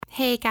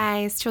Hey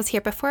guys, Jules here.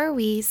 Before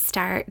we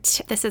start,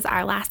 this is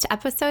our last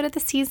episode of the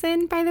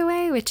season, by the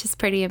way, which is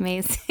pretty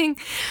amazing.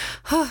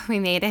 Oh, we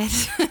made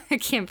it. I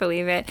can't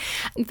believe it.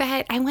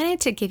 But I wanted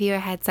to give you a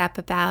heads up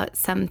about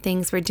some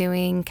things we're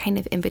doing kind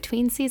of in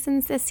between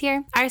seasons this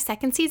year. Our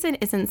second season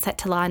isn't set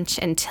to launch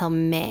until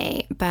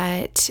May,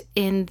 but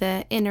in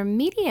the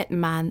intermediate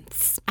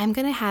months, I'm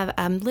going to have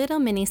a little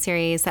mini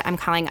series that I'm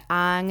calling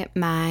On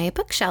My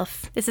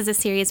Bookshelf. This is a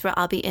series where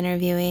I'll be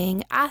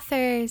interviewing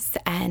authors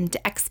and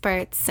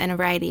experts in a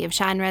variety of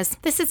genres.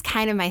 This is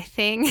kind of my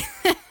thing.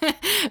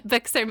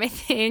 Books are my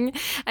thing.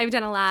 I've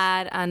done a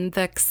lot on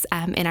books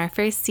in our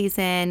first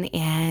season,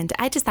 and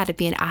I just thought it'd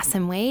be an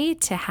awesome way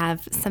to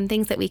have some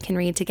things that we can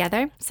read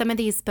together. Some of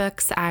these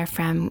books are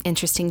from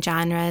interesting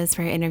genres.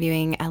 We're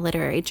interviewing a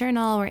literary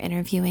journal, we're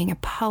interviewing a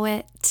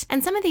poet,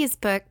 and some of these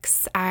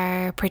books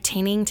are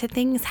pertaining to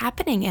things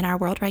happening in our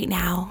world right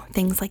now.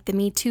 Things like the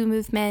Me Too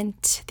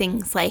movement,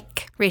 things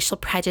like racial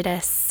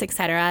prejudice,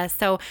 etc.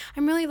 So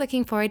I'm really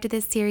looking forward to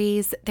this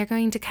series. They're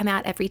going to come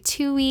out every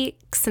 2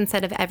 weeks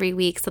instead of every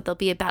week, so there'll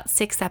be about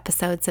 6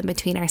 episodes in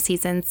between our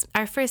seasons.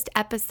 Our first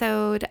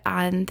episode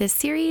on this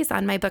series,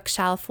 On My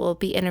Bookshelf, will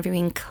be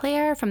interviewing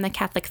Claire from The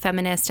Catholic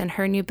Feminist and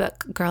her new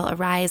book, Girl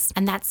Arise,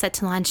 and that's set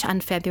to launch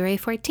on February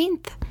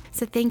 14th.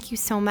 So thank you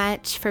so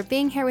much for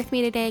being here with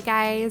me today,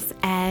 guys,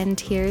 and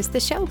here's the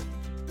show.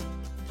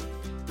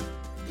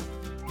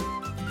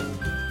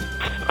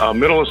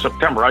 Middle of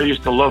September, I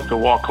used to love to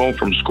walk home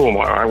from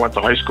school. I went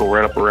to high school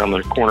right up around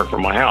the corner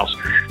from my house.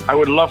 I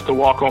would love to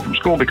walk home from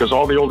school because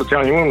all the old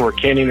Italian women were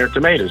canning their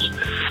tomatoes.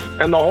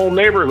 And the whole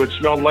neighborhood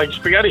smelled like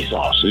spaghetti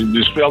sauce.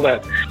 You smell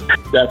that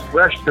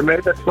fresh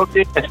tomato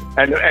cooking,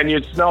 and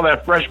you'd smell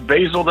that fresh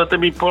basil that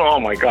they'd be put. Oh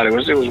my God, it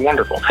was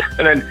wonderful.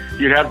 And then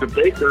you'd have the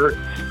baker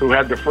who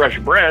had the fresh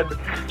bread.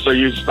 So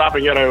you'd stop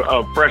and get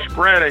a fresh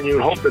bread, and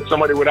you'd hope that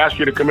somebody would ask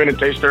you to come in and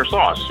taste their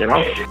sauce, you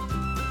know?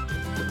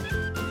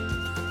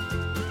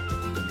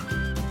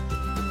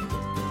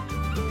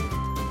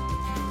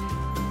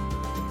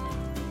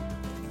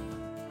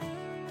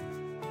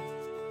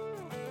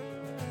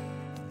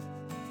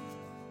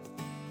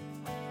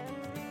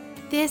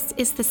 This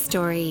is the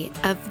story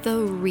of the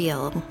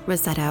real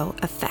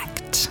Rossetto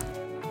effect.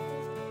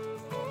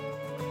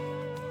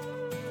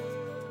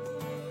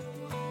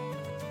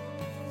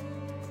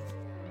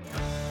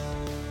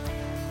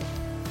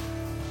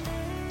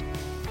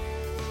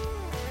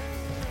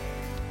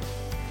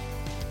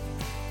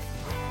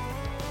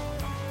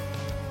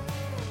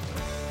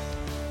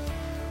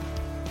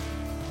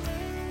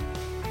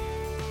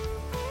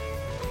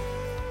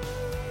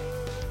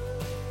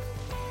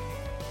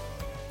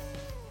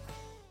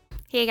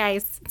 Hey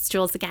guys, it's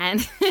Jules again.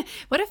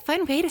 What a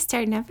fun way to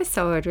start an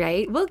episode,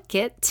 right? We'll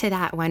get to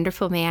that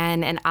wonderful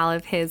man and all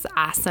of his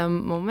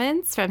awesome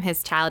moments from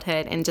his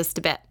childhood in just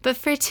a bit. But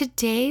for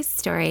today's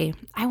story,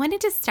 I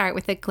wanted to start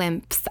with a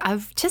glimpse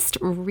of just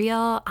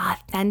real,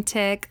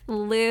 authentic,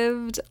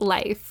 lived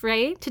life,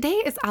 right?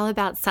 Today is all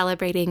about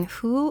celebrating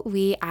who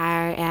we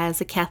are as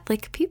a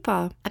Catholic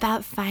people,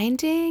 about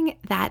finding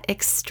that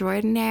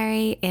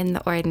extraordinary in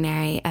the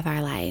ordinary of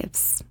our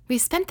lives. We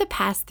spent the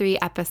past 3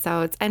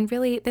 episodes, and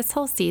really this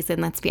whole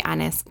season, let's be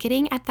honest,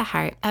 getting at the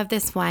heart of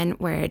this one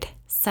word,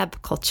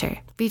 subculture.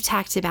 We've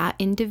talked about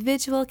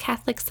individual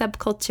Catholic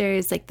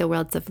subcultures like the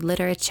worlds of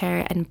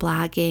literature and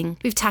blogging.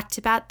 We've talked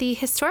about the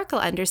historical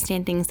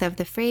understandings of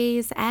the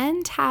phrase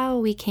and how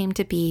we came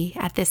to be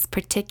at this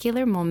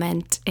particular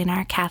moment in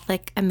our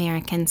Catholic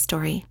American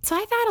story. So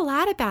I thought a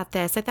lot about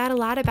this. I thought a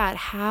lot about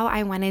how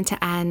I wanted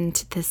to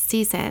end this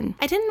season.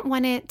 I didn't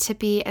want it to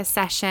be a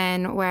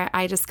session where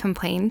I just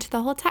complained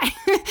the whole time.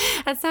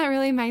 That's not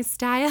really my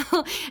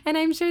style. And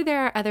I'm sure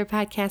there are other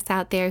podcasts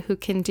out there who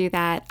can do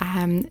that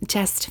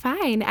just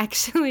fine,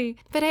 actually.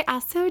 But I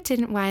also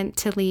didn't want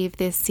to leave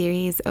this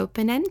series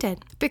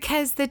open-ended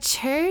because the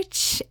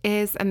church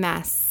is a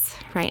mess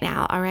right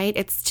now, all right?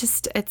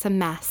 It's a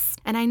mess.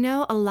 And I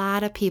know a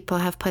lot of people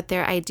have put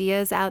their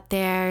ideas out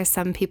there.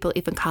 Some people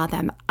even call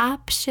them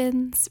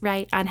options,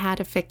 right, on how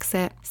to fix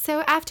it.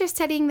 So after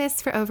studying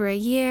this for over a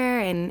year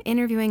and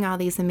interviewing all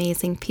these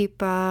amazing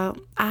people,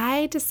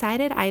 I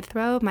decided I'd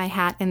throw my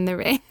hat in the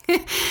ring.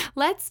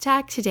 Let's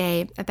talk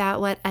today about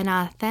what an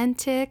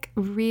authentic,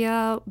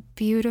 real,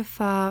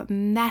 beautiful,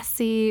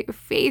 messy,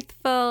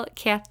 faithful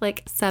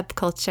Catholic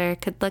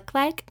subculture could look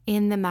like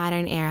in the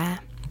modern era.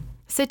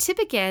 So to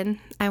begin,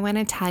 I want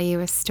to tell you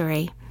a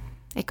story.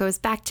 It goes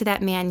back to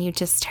that man you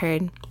just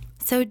heard.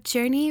 So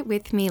journey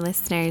with me,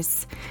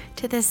 listeners,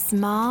 to the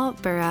small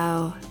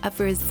borough of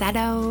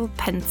Rossetto,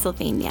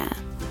 Pennsylvania.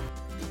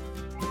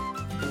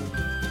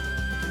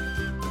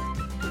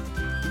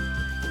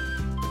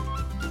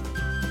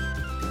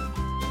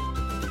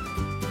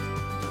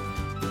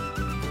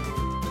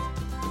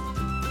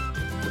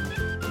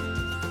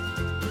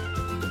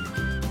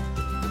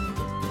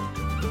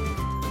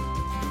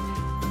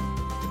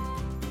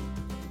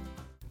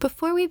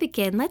 Before we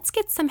begin, let's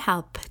get some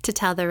help to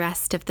tell the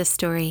rest of the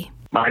story.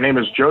 My name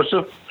is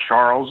Joseph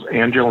Charles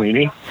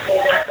Angelini,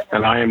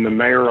 and I am the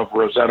mayor of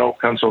Rossetto,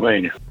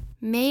 Pennsylvania.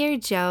 Mayor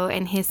Joe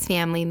and his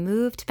family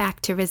moved back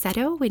to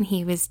Roseto when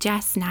he was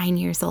just 9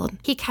 years old.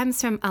 He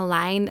comes from a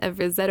line of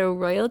Roseto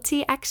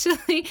royalty,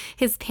 actually.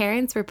 His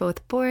parents were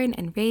both born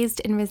and raised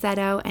in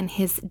Roseto, and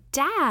his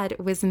dad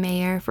was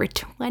mayor for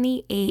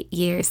 28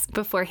 years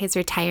before his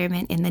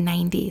retirement in the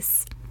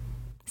 90s.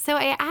 So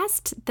I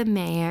asked the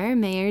mayor,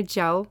 Mayor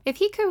Joe, if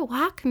he could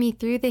walk me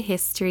through the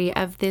history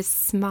of this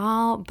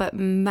small but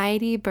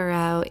mighty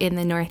borough in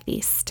the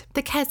Northeast.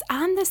 Because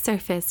on the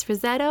surface,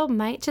 Roseto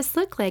might just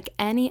look like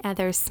any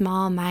other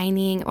small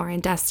mining or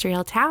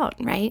industrial town,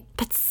 right?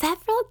 But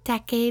several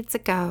decades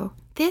ago,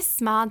 this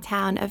small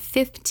town of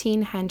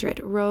 1,500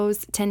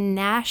 rose to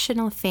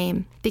national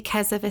fame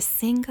because of a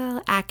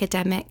single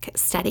academic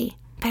study.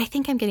 But I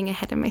think I'm getting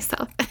ahead of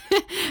myself.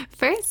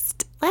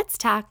 First, let's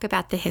talk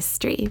about the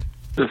history.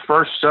 The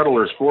first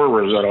settlers for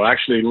Roseto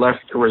actually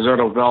left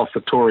Roseto Val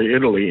Fattori,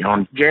 Italy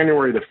on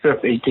January the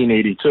 5th,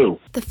 1882.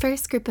 The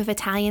first group of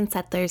Italian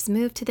settlers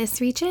moved to this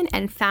region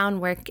and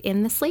found work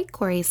in the slate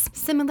quarries,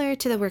 similar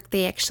to the work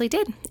they actually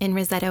did in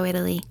Roseto,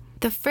 Italy.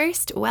 The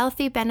first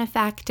wealthy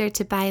benefactor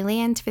to buy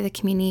land for the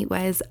community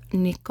was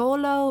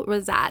Niccolo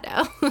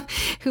Rosato,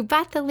 who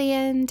bought the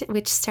land,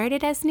 which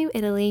started as New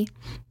Italy,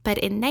 but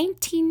in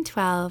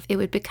 1912 it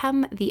would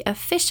become the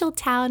official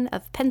town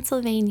of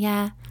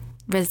Pennsylvania,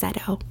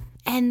 Roseto.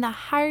 And the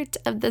heart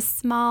of the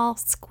small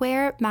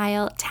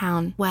square-mile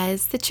town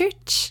was the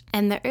church,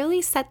 and the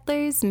early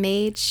settlers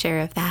made sure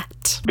of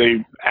that.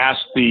 They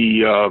asked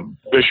the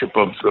bishop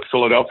of the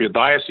Philadelphia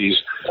diocese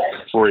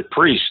for a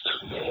priest,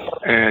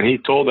 and he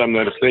told them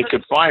that if they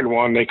could find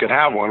one, they could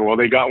have one. Well,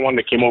 they got one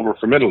that came over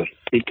from Italy.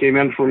 He came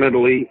in from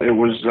Italy. It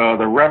was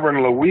the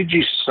Reverend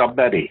Luigi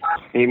Sabetti.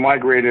 He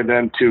migrated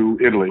then to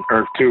Italy,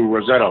 or to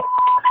Roseto.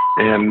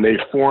 And they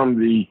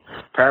formed the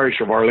parish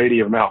of Our Lady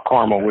of Mount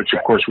Carmel, which,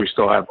 of course, we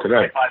still have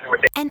today.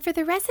 And for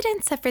the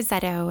residents of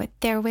Roseto,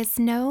 there was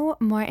no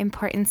more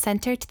important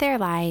center to their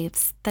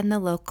lives than the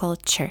local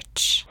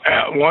church.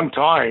 At one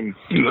time,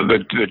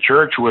 the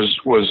church was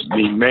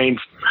the main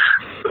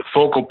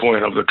focal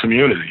point of the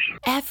community.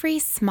 Every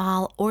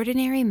small,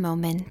 ordinary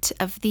moment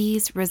of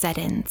these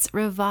Rosetans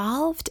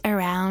revolved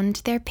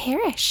around their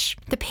parish.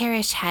 The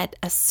parish had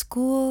a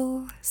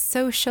school,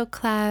 social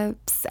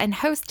clubs, and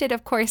hosted,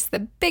 of course, the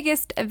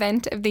biggest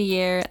event of the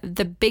year,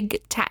 the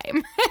Big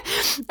Time,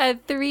 a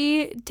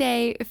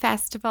 3-day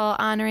festival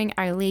honoring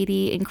Our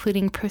Lady,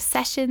 including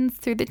processions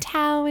through the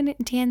town,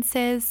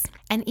 dances,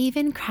 and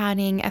even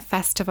crowning a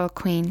festival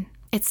queen.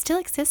 It still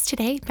exists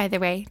today, by the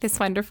way, this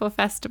wonderful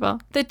festival.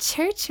 The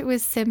church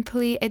was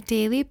simply a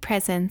daily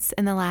presence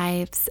in the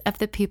lives of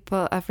the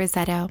people of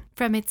Roseto,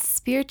 from its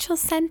spiritual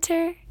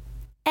center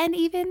and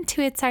even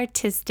to its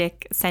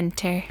artistic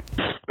center.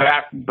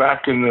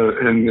 Back in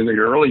the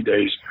early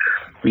days,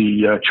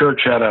 the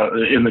church had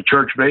in the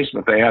church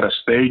basement, they had a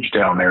stage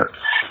down there,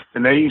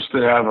 and they used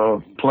to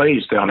have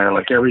plays down there.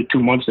 Like every 2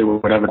 months, they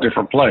would have a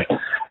different play.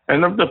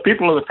 And the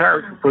people of the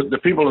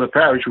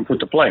parish would put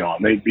the play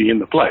on. They'd be in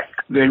the play.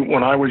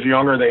 When I was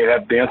younger, they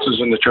had dances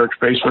in the church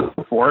basement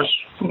for us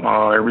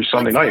every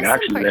Sunday night.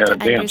 Actually, they had a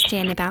dance. What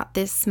understand about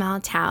this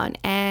small town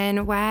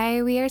and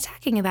why we are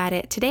talking about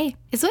it today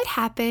is what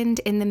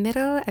happened in the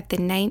middle of the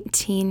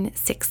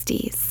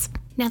 1960s.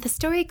 Now, the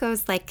story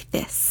goes like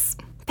this.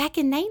 Back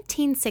in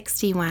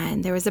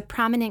 1961, there was a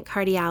prominent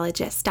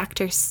cardiologist,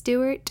 Dr.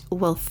 Stuart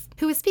Wolf,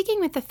 who was speaking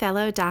with a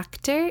fellow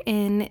doctor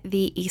in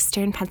the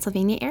eastern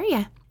Pennsylvania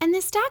area. And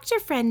this doctor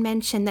friend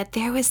mentioned that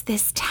there was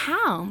this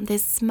town,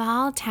 this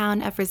small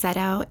town of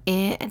Roseto,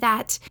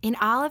 that in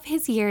all of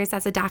his years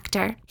as a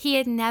doctor, he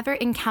had never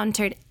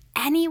encountered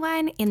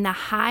anyone in the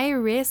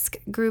high-risk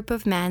group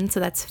of men,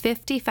 so that's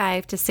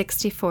 55 to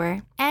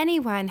 64,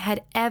 anyone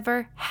had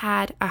ever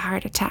had a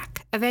heart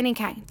attack of any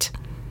kind.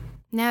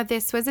 Now,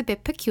 this was a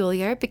bit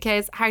peculiar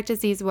because heart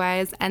disease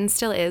was and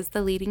still is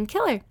the leading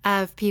killer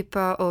of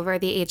people over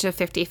the age of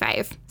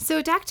 55.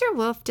 So Dr.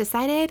 Wolf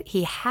decided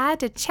he had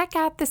to check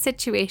out the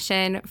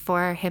situation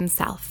for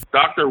himself.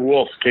 Dr.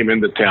 Wolf came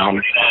into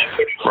town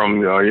from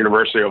the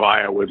University of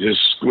Iowa with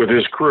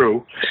his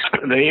crew.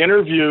 They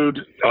interviewed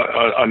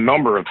a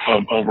number of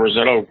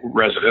Roseto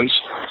residents.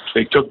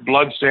 They took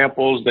blood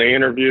samples. They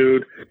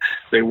interviewed.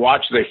 They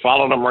watched. They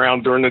followed them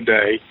around during the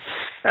day.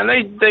 And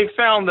they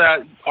found that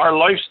our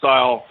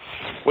lifestyle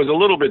was a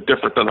little bit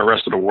different than the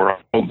rest of the world.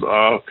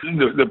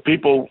 The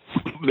people,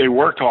 they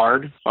worked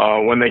hard.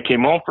 When they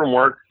came home from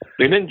work,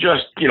 they didn't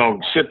just,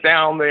 sit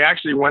down. They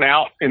actually went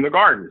out in the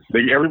garden.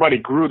 Everybody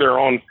grew their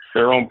own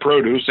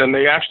produce, and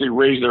they actually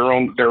raised their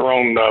own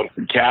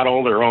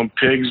cattle, their own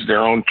pigs,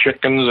 their own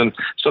chickens, and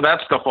so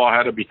that stuff all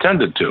had to be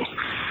tended to.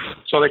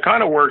 So they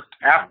kind of worked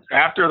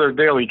after their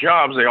daily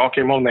jobs. They all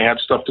came home. They had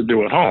stuff to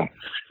do at home.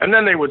 And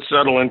then they would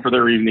settle in for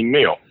their evening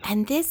meal.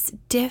 And this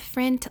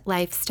different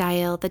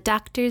lifestyle, the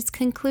doctors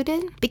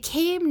concluded,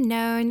 became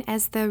known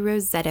as the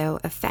Roseto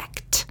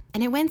effect.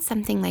 And it went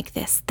something like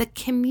this. The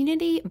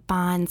community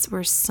bonds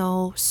were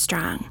so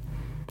strong.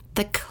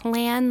 The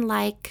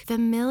clan-like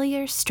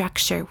familiar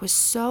structure was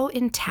so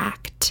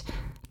intact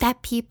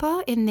that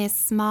people in this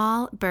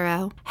small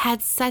borough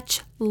had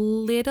such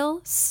little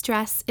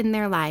stress in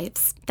their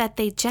lives that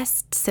they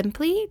just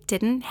simply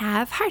didn't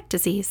have heart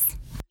disease.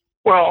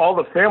 Well, all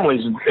the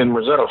families in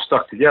Roseto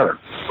stuck together.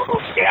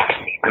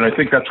 And I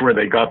think that's where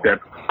they got that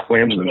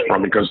clansman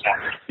from, because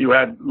you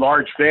had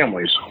large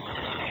families.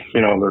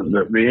 You know,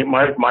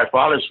 my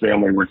father's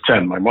family were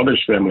 10. My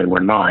mother's family were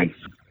 9.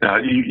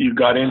 You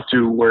got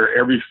into where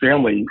every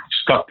family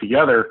stuck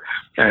together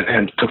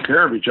and took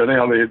care of each other. You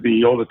know,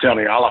 the old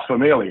Italian, alla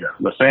familia,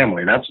 the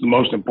family. That's the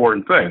most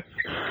important thing.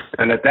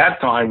 And at that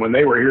time, when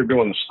they were here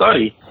doing the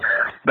study,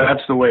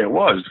 that's the way it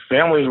was. The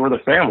families were the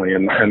family.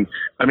 And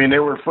I mean, they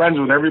were friends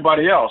with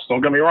everybody else.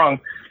 Don't get me wrong.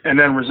 And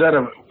then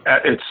Roseto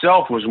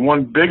itself was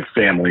one big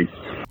family.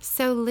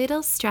 So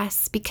little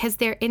stress because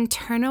their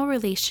internal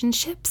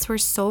relationships were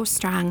so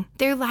strong.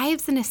 Their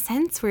lives, in a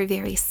sense, were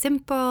very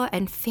simple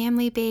and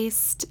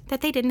family-based,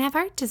 that they didn't have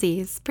heart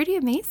disease. Pretty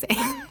amazing,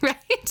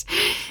 right?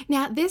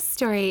 Now, this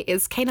story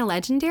is kind of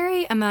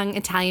legendary among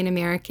Italian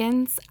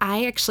Americans.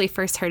 I actually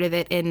first heard of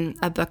it in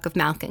a book of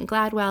Malcolm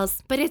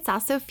Gladwell's, but it's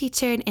also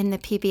featured in the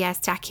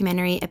PBS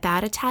documentary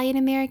about Italian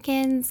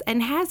Americans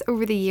and has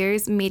over the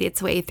years made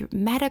its way through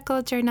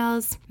medical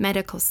journals,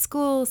 medical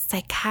schools,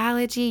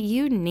 psychology,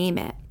 you name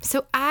it.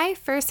 So I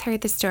first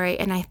heard the story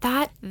and I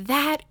thought,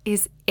 that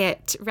is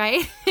it,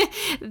 right?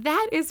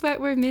 That is what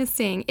we're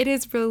missing. It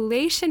is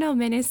relational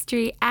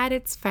ministry at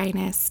its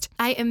finest.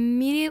 I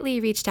immediately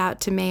reached out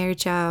to Mayor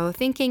Joe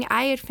thinking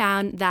I had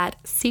found that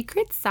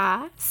secret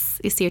sauce.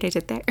 You see what I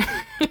did there?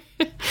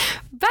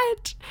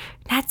 But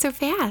not so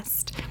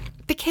fast.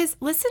 Because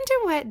listen to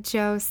what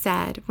Joe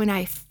said when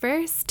I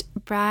first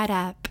brought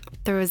up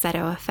the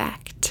Roseto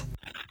effect.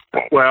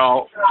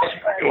 Well,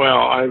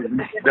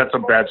 that's a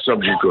bad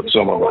subject with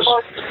some of us.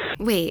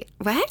 Wait,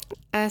 what?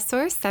 A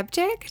sore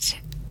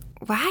subject?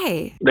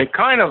 Why? They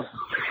kind of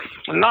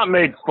not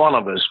made fun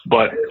of us,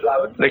 but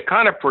they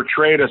kind of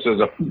portrayed us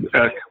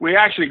as we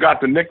actually got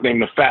the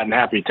nickname the Fat and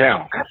Happy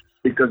Town.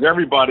 Because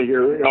everybody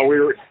here, you know,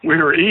 we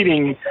were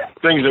eating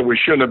things that we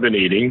shouldn't have been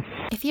eating.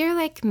 If you're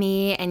like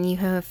me and you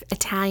have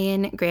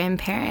Italian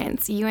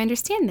grandparents, you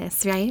understand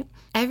this, right?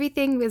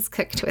 Everything was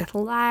cooked with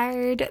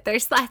lard.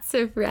 There's lots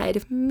of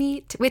red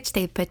meat, which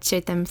they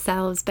butchered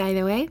themselves, by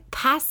the way.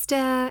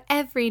 Pasta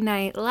every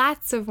night,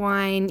 lots of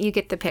wine. You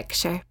get the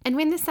picture. And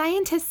when the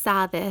scientists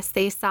saw this,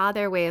 they saw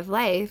their way of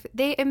life.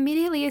 They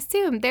immediately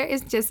assumed there is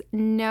just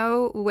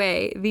no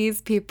way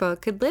these people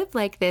could live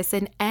like this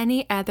in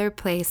any other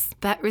place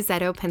but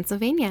Roseto,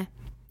 Pennsylvania.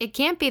 It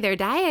can't be their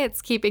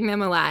diets keeping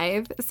them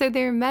alive, so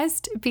there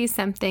must be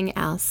something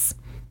else.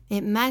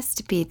 It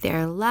must be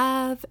their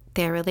love,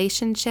 their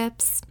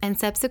relationships, and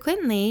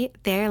subsequently,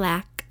 their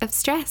lack of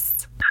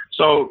stress.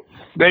 So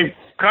they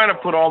kind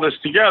of put all this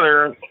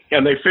together,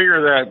 and they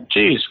figure that,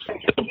 geez,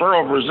 the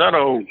borough of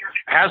Roseto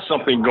has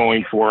something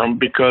going for them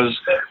because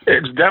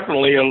it's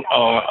definitely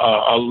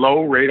a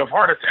low rate of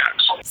heart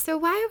attacks. So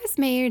why was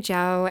Mayor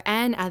Joe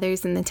and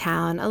others in the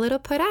town a little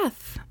put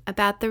off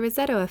about the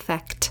Roseto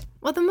effect?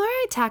 Well, the more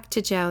I talked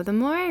to Joe, the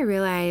more I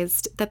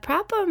realized the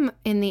problem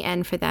in the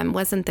end for them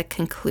wasn't the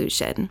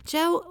conclusion.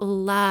 Joe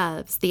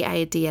loves the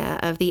idea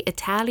of the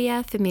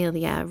Italia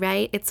Familia,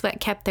 right? It's what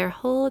kept their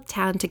whole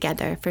town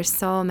together for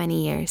so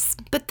many years.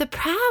 But the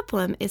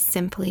problem is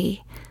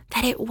simply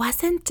that it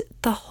wasn't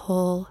the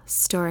whole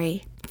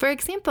story. For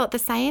example, the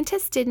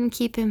scientists didn't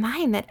keep in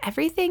mind that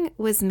everything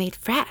was made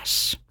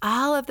fresh.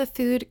 All of the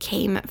food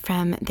came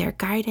from their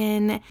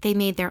garden. They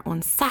made their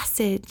own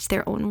sausage,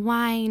 their own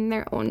wine,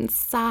 their own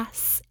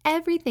sauce.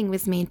 Everything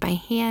was made by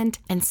hand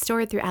and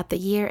stored throughout the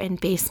year in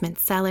basement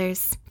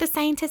cellars. The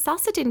scientists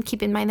also didn't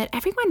keep in mind that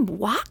everyone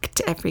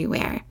walked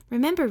everywhere.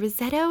 Remember,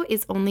 Roseto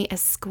is only a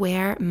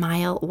square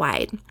mile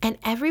wide, and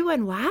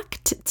everyone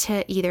walked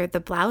to either the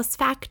blouse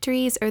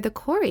factories or the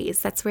quarries.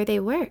 That's where they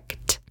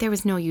worked. There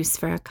was no use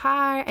for a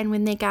car, and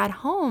when they got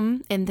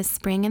home in the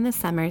spring and the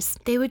summers,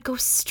 they would go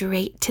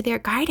straight to their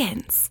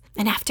gardens.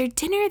 And after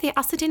dinner, they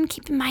also didn't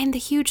keep in mind the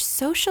huge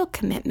social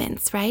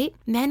commitments, right?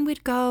 Men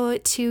would go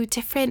to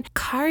different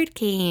card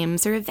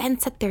games or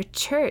events at their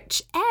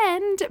church.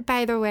 And,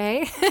 by the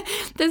way,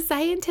 the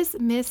scientists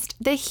missed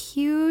the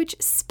huge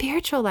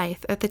spiritual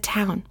life of the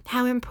town,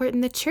 how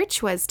important the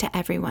church was to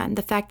everyone,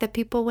 the fact that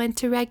people went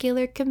to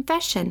regular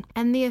confession,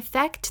 and the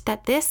effect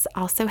that this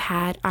also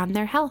had on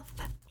their health.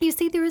 You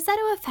see, the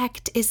Roseto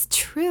effect is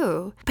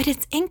true, but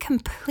it's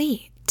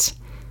incomplete.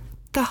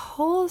 The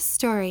whole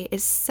story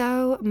is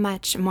so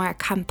much more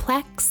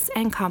complex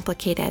and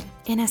complicated.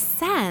 In a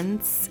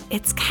sense,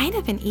 it's kind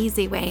of an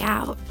easy way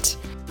out.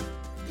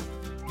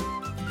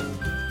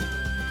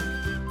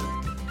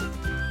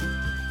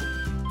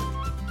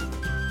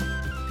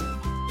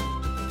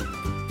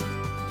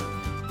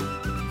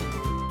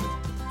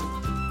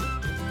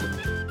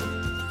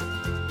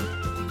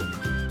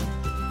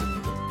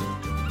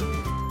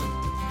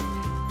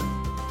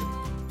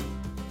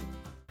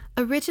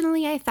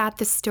 Originally, I thought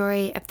the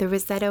story of the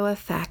Roseto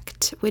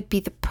effect would be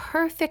the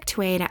perfect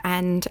way to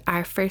end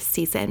our first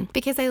season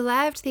because I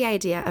loved the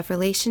idea of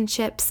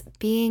relationships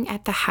being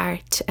at the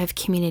heart of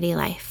community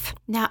life.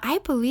 Now, I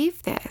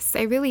believe this,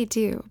 I really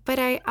do, but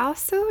I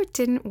also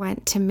didn't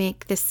want to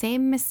make the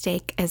same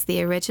mistake as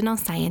the original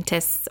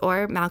scientists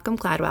or Malcolm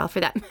Gladwell for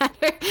that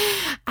matter.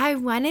 I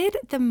wanted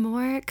the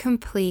more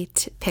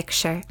complete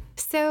picture.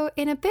 So,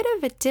 in a bit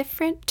of a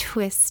different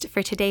twist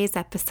for today's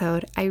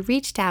episode, I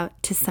reached out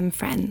to some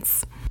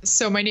friends.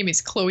 So my name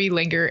is Chloe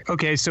Linger.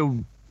 Okay, so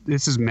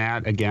this is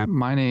Matt again.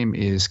 My name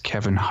is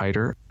Kevin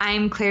Heider.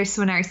 I'm Claire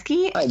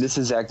Swinarski. Hi, this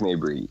is Zach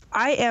Mabry.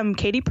 I am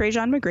Katie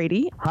Prejean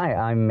McGrady. Hi,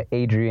 I'm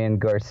Adrian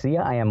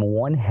Garcia. I am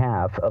one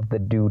half of the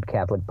Dude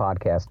Catholic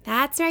podcast.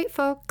 That's right,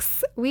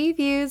 folks. We've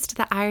used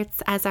the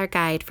arts as our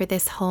guide for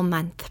this whole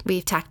month.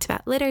 We've talked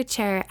about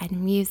literature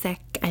and music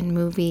and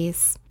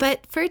movies.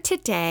 But for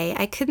today,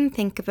 I couldn't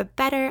think of a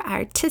better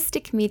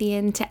artistic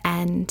medium to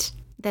end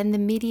than the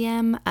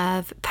medium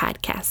of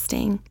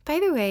podcasting. By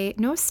the way,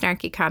 no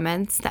snarky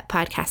comments that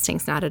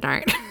podcasting's not an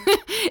art.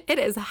 It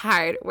is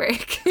hard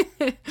work.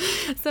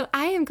 So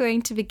I am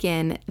going to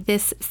begin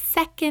this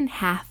second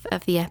half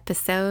of the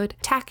episode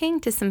talking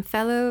to some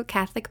fellow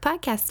Catholic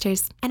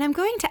podcasters. And I'm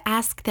going to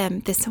ask them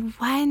this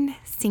one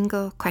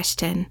single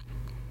question.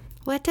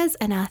 What does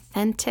an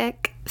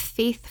authentic,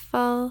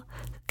 faithful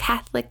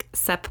Catholic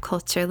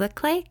subculture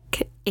look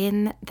like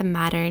in the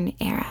modern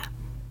era?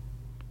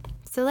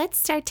 So let's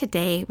start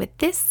today with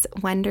this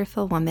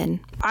wonderful woman.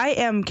 I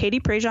am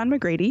Katie Prejean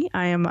McGrady.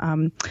 I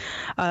am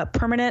a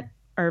permanent,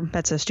 or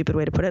that's a stupid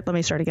way to put it. Let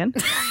me start again.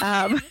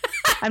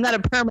 I'm not a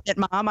permanent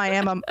mom. I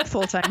am a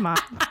full-time mom,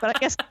 but I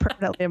guess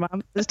permanently a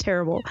mom is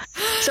terrible.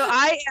 So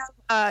I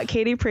am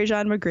Katie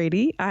Prejean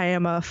McGrady. I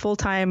am a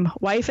full-time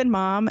wife and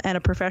mom and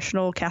a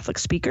professional Catholic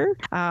speaker.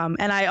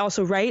 And I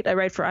also write. I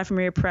write for Ave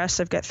Maria Press.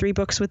 I've got 3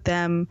 books with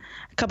them,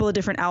 a couple of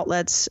different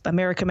outlets,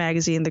 America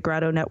Magazine, The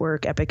Grotto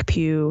Network, Epic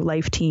Pew,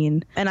 Life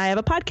Teen. And I have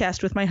a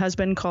podcast with my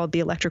husband called The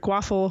Electric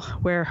Waffle,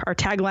 where our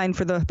tagline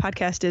for the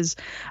podcast is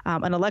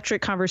an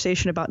electric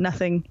conversation about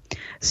nothing.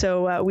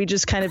 So we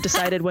just kind of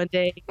decided one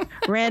day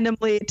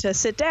randomly to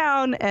sit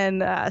down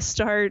and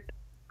start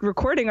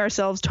recording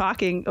ourselves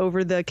talking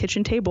over the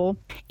kitchen table.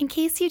 In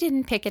case you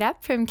didn't pick it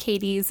up from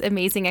Katie's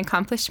amazing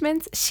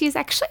accomplishments, she's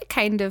actually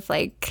kind of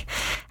like,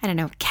 I don't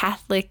know,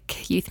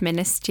 Catholic youth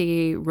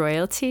ministry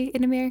royalty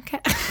in America.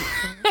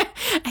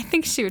 I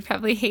think she would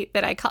probably hate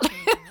that I called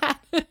her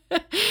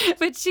that.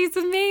 But she's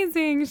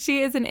amazing.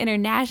 She is an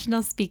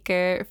international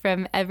speaker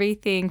from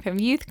everything from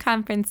youth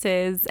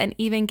conferences and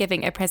even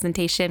giving a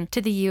presentation to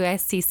the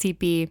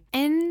USCCB.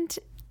 And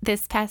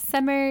this past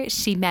summer,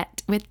 she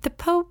met with the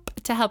Pope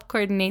to help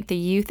coordinate the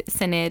Youth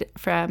Synod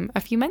from a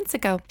few months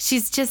ago.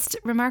 She's just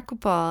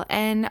remarkable.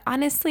 And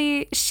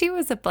honestly, she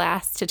was a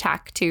blast to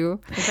talk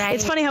to. Right?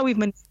 It's funny how we've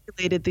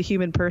manipulated the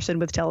human person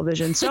with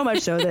television, so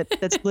much so that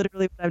that's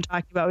literally what I'm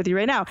talking about with you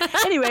right now.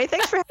 Anyway,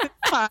 thanks for having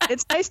me on.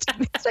 It's nice to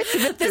meet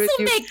you. This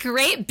will make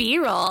great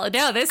B-roll.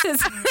 No, this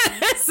is...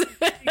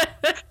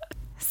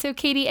 So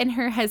Katie and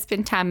her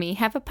husband, Tommy,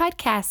 have a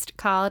podcast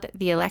called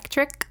The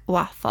Electric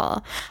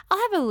Waffle.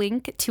 I'll have a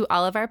link to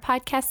all of our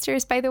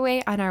podcasters, by the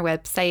way, on our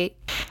website.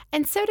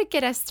 And so to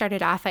get us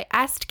started off, I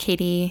asked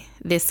Katie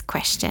this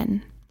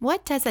question.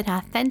 What does an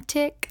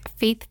authentic,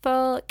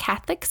 faithful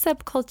Catholic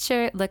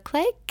subculture look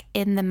like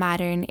in the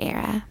modern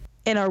era?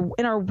 In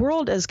our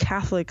world as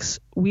Catholics,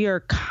 we are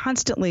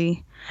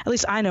constantly, at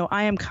least I know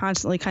I am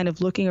constantly kind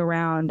of looking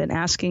around and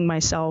asking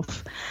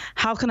myself,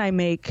 how can I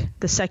make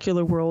the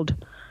secular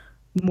world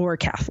more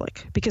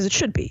Catholic? Because it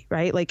should be,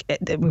 right? Like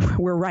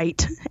we're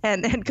right.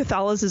 And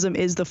Catholicism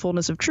is the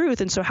fullness of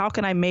truth. And so how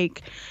can I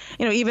make,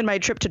 even my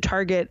trip to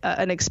Target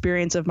an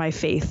experience of my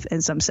faith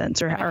in some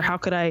sense? Or how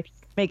could I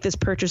make this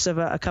purchase of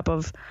a cup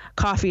of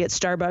coffee at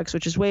Starbucks,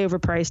 which is way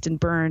overpriced and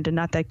burned and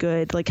not that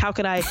good? Like, how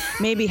could I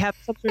maybe have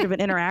some sort of an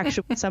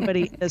interaction with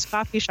somebody in this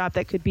coffee shop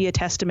that could be a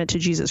testament to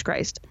Jesus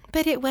Christ?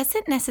 But it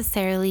wasn't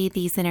necessarily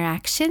these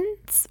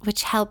interactions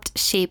which helped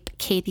shape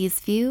Katie's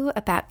view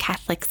about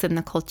Catholics in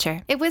the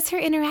culture. It was her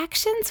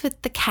interactions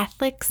with the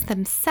Catholics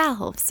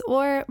themselves,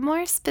 or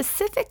more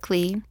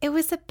specifically, it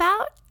was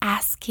about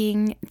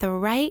asking the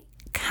right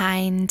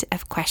kind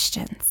of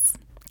questions.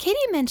 Katie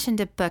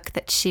mentioned a book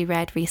that she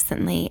read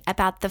recently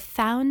about the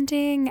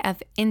founding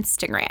of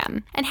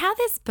Instagram and how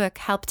this book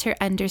helped her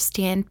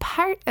understand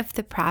part of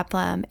the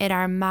problem in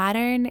our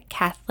modern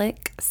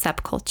Catholic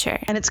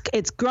subculture. And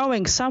it's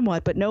growing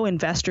somewhat, but no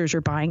investors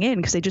are buying in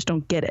because they just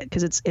don't get it,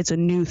 because it's a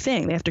new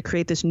thing. They have to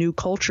create this new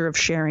culture of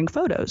sharing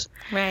photos.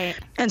 Right.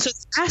 And so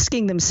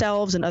asking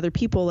themselves and other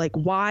people, like,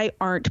 why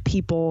aren't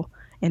people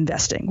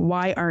investing?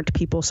 Why aren't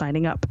people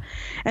signing up?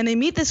 And they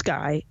meet this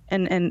guy,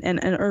 and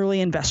an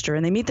early investor,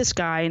 and they meet this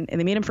guy and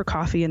they meet him for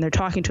coffee, and they're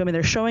talking to him and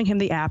they're showing him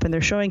the app and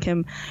they're showing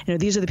him,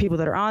 these are the people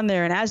that are on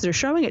there. And as they're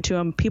showing it to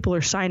him, people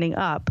are signing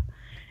up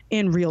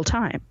in real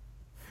time.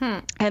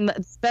 And the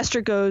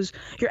investor goes,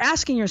 you're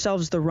asking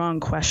yourselves the wrong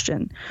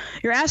question.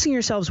 You're asking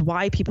yourselves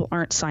why people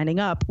aren't signing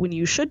up when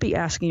you should be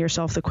asking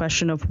yourself the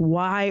question of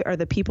why are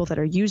the people that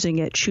are using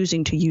it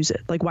choosing to use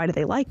it? Like, why do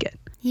they like it?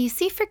 You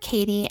see, for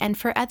Katie and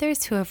for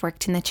others who have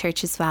worked in the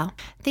church as well,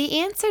 the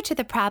answer to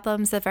the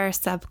problems of our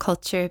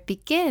subculture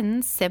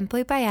begins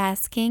simply by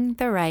asking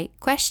the right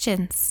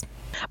questions.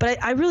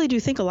 But I really do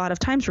think a lot of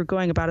times we're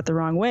going about it the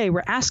wrong way.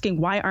 We're asking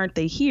why aren't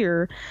they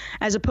here,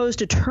 as opposed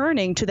to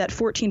turning to that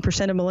 14%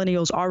 of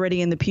millennials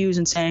already in the pews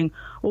and saying,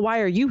 well,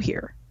 why are you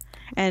here?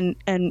 And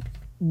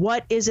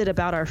what is it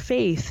about our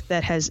faith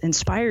that has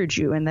inspired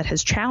you and that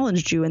has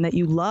challenged you and that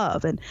you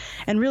love? And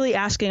really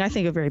asking, I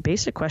think, a very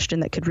basic question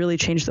that could really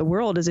change the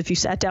world is if you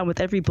sat down with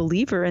every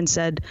believer and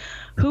said,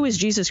 who is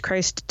Jesus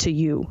Christ to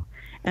you?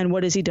 And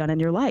what has he done in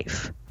your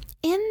life?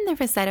 In the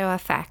Rossetto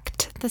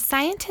effect, the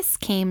scientists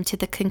came to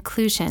the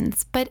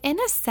conclusions, but in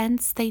a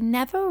sense, they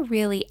never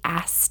really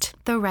asked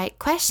the right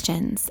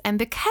questions. And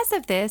because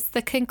of this,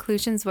 the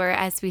conclusions were,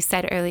 as we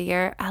said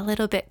earlier, a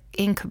little bit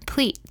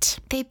incomplete.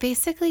 They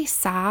basically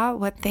saw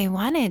what they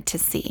wanted to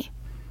see.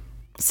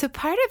 So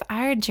part of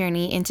our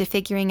journey into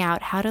figuring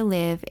out how to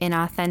live in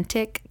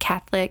authentic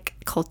Catholic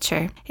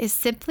culture is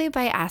simply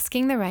by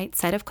asking the right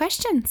set of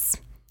questions.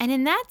 And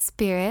in that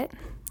spirit,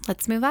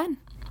 let's move on.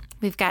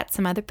 We've got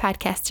some other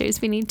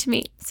podcasters we need to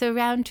meet. So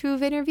round 2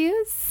 of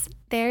interviews,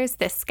 there's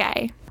this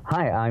guy.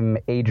 Hi, I'm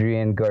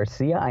Adrian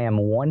Garcia. I am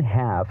one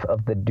half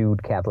of the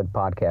Dude Catholic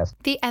podcast.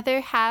 The other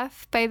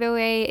half, by the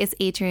way, is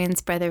Adrian's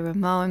brother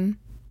Ramon.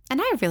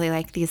 And I really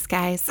like these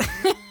guys.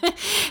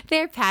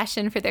 Their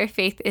passion for their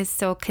faith is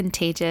so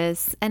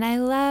contagious. And I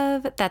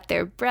love that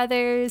they're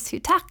brothers who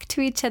talk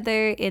to each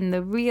other in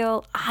the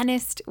real,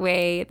 honest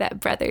way that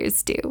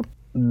brothers do.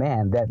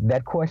 Man,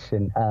 that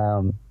question...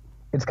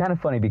 It's kind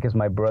of funny because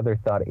my brother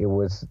thought it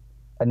was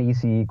an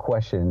easy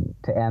question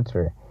to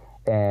answer,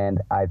 and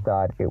I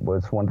thought it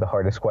was one of the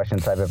hardest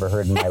questions I've ever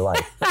heard in my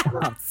life.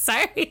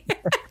 Sorry.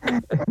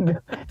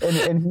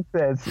 and he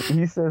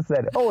says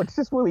that, oh, it's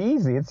just really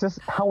easy. It's just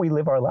how we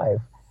live our life.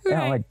 Right.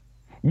 And I'm like,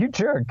 you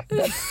jerk.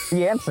 That's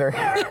the answer.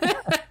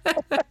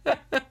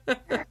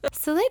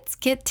 So let's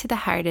get to the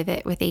heart of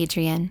it with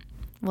Adrian.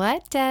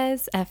 What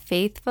does a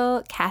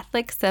faithful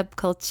Catholic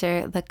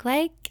subculture look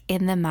like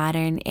in the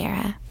modern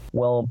era?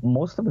 Well,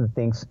 most of the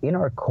things in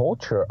our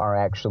culture are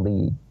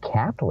actually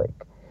Catholic.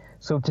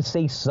 So to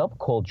say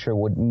subculture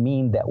would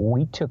mean that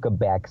we took a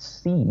back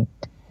seat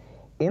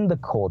in the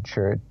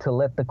culture to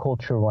let the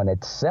culture run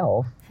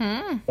itself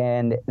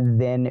and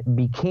then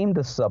became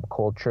the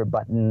subculture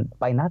but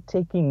by not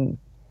taking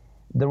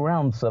the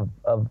realms of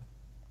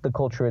the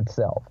culture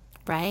itself.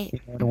 Right.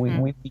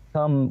 We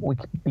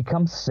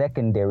become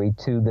secondary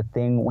to the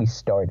thing we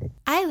started.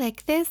 I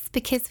like this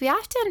because we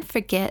often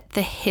forget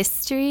the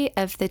history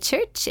of the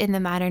church in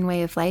the modern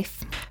way of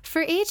life.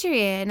 For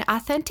Adrian,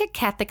 authentic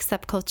Catholic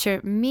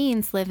subculture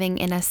means living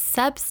in a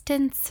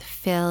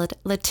substance-filled,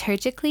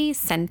 liturgically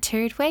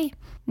centered way.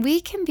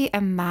 We can be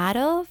a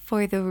model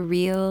for the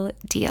real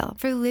deal,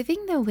 for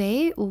living the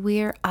way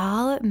we're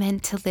all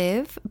meant to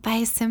live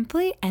by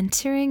simply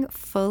entering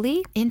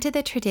fully into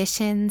the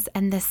traditions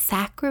and the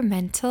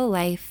sacramental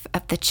life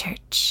of the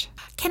church.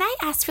 Can I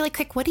ask really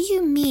quick, what do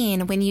you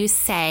mean when you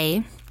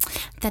say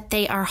that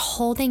they are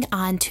holding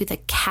on to the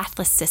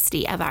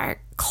Catholicity of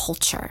our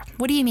culture?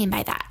 What do you mean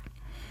by that?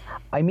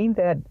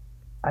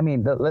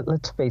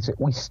 Let's face it,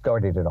 we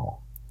started it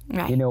all.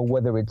 Right. You know,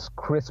 whether it's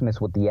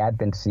Christmas with the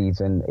Advent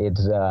season,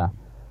 it's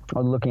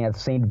looking at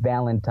St.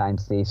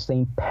 Valentine's Day,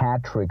 St.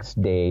 Patrick's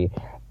Day,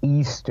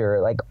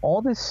 Easter, like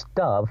all this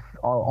stuff,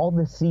 all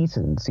the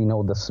seasons, you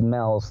know, the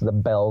smells, the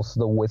bells,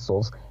 the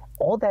whistles,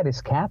 all that is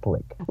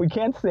Catholic. We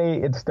can't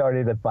say it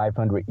started at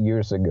 500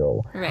 years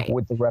ago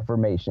with the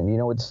Reformation. You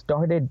know, it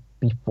started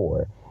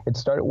before. It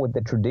started with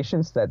the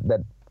traditions that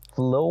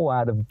flow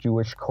out of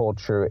Jewish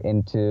culture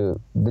into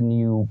the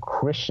new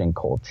Christian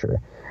culture.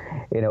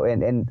 You know,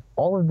 and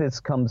all of this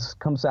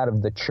comes out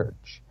of the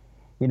church,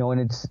 you know,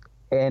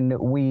 and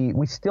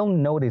we still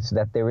notice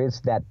that there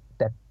is that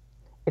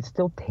it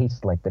still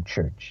tastes like the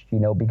church, you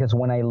know, because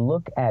when I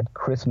look at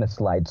Christmas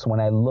lights, when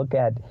I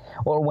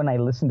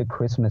listen to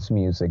Christmas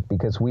music,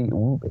 because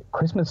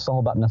Christmas is all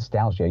about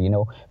nostalgia, you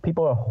know,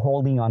 people are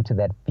holding on to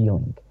that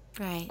feeling.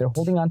 Right. They're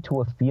holding on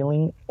to a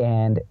feeling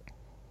and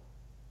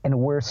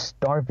we're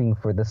starving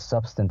for the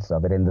substance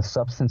of it, and the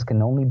substance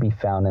can only be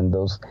found in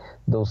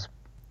those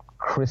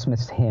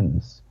Christmas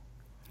hymns.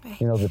 Right.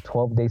 You know, the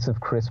 12 days of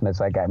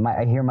Christmas. Like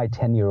I hear my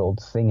 10-year-old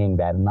singing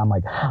that, and I'm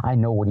like, I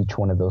know what each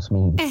one of those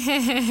means.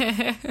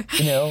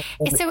 You know.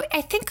 So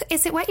I think,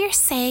 is it what you're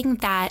saying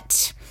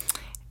that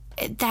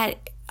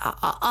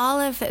all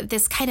of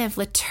this kind of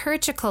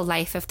liturgical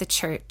life of the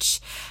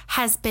church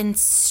has been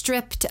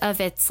stripped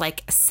of its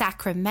like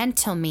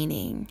sacramental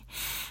meaning,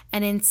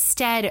 and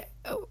instead,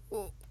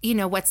 you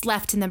know, what's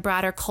left in the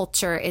broader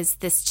culture is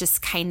this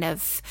just kind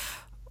of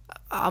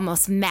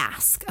almost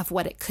mask of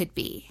what it could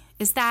be?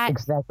 Is that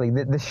exactly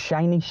the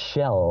shiny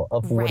shell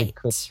of what it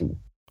could be?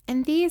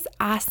 And these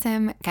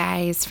awesome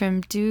guys from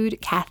Dude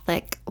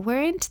Catholic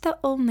weren't the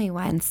only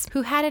ones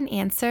who had an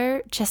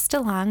answer just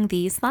along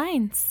these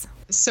lines.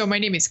 So my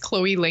name is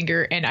Chloe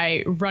Linger, and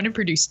I run and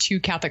produce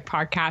 2 Catholic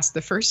podcasts.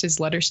 The first is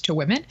Letters to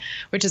Women,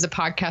 which is a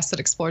podcast that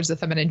explores the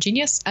feminine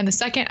genius. And the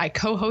second I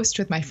co-host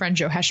with my friend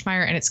Joe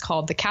Heschmeyer, and it's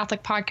called The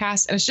Catholic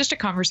Podcast. And it's just a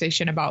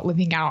conversation about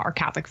living out our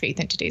Catholic faith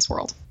in today's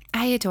world.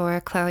 I adore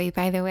Chloe,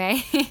 by the way.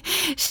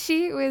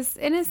 She was,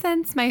 in a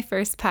sense, my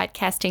first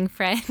podcasting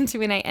friend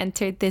when I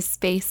entered this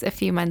space a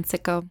few months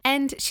ago.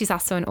 And she's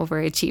also an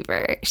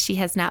overachiever. She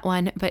has not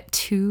one, but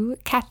 2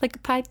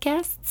 Catholic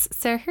podcasts.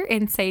 So her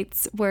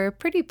insights were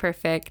pretty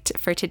perfect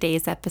for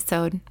today's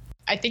episode.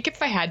 I think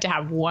if I had to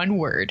have one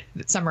word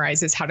that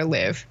summarizes how to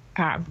live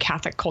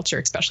Catholic culture,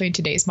 especially in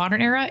today's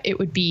modern era, it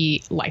would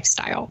be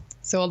lifestyle.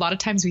 So a lot of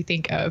times we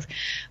think of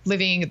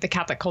living the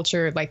Catholic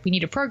culture like we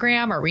need a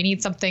program or we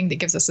need something that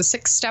gives us the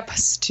 6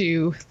 steps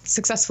to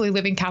successfully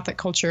living Catholic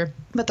culture.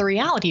 But the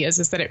reality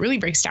is that it really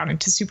breaks down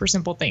into super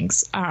simple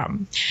things,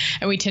 and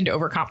we tend to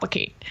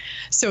overcomplicate.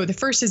 So the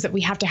first is that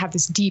we have to have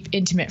this deep,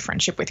 intimate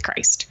friendship with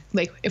Christ.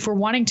 Like if we're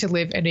wanting to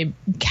live in a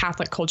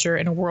Catholic culture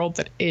in a world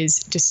that is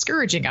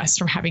discouraging us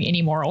from having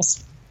any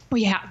morals,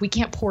 we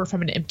can't pour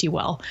from an empty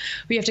well.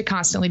 We have to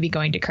constantly be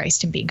going to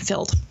Christ and being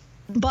filled.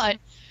 But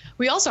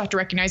we also have to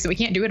recognize that we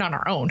can't do it on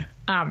our own.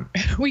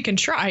 We can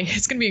try.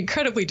 It's going to be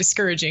incredibly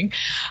discouraging.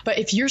 But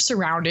if you're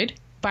surrounded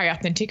by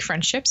authentic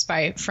friendships,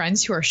 by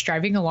friends who are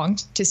striving along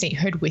to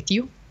sainthood with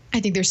you,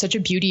 I think there's such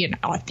a beauty in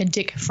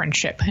authentic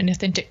friendship and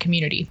authentic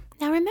community.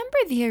 Now, remember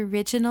the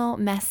original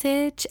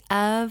message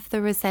of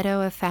the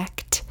Rosetto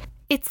Effect?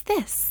 It's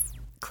this.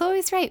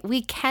 Chloe's right.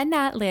 We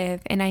cannot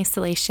live in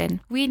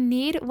isolation. We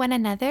need one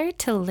another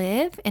to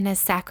live in a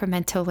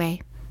sacramental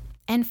way.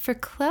 And for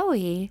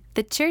Chloe,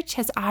 the church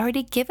has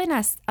already given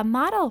us a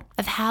model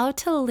of how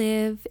to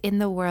live in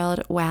the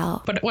world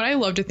well. But what I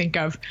love to think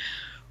of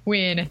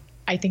when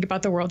I think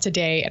about the world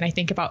today and I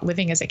think about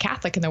living as a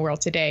Catholic in the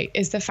world today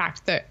is the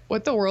fact that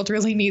what the world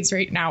really needs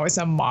right now is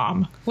a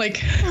mom.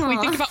 Like we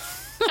think about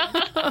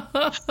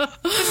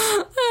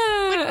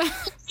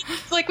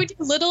like when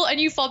you're little and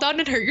you fall down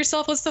and hurt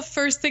yourself, what's the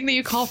first thing that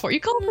you call for? You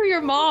call for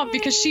your mom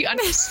because she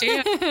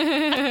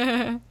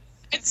understands.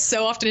 It's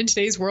so often in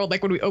today's world,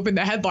 like when we open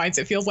the headlines,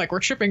 it feels like we're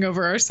tripping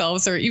over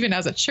ourselves, or even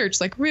as a church,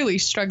 like really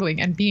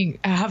struggling and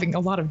having a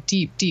lot of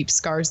deep, deep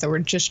scars that we're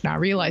just not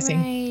realizing.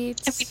 Right.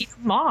 And we need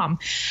a mom.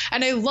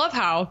 And I love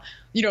how,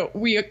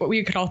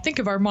 we could all think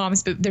of our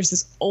moms, but there's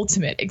this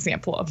ultimate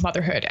example of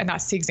motherhood, and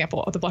that's the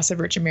example of the Blessed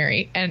Virgin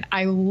Mary. And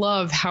I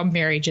love how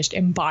Mary just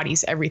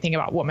embodies everything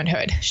about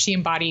womanhood. She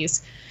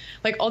embodies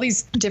like all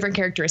these different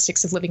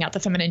characteristics of living out the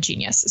feminine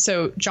genius.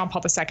 So John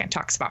Paul II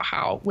talks about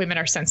how women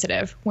are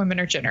sensitive, women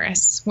are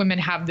generous, women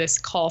have this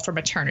call for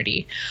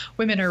maternity,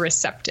 women are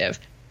receptive.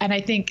 And I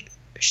think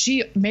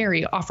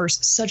Mary offers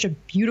such a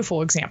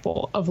beautiful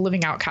example of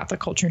living out Catholic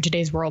culture in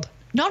today's world,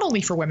 not only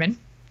for women,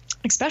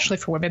 especially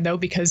for women, though,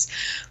 because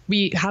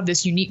we have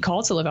this unique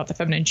call to live out the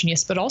feminine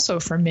genius, but also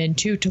for men,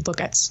 too, to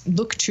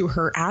look to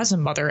her as a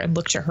mother and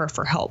look to her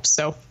for help.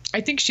 So I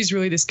think she's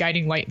really this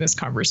guiding light in this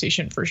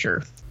conversation for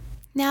sure.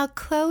 Now,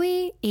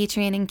 Chloe,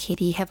 Adrian, and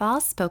Katie have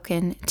all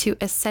spoken to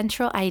a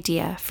central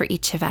idea for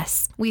each of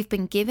us. We've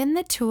been given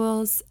the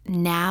tools,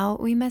 now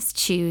we must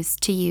choose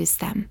to use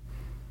them.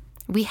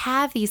 We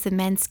have these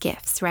immense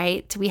gifts,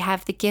 right? We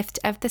have the gift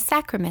of the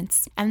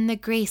sacraments and the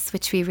grace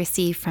which we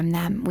receive from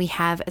them. We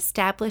have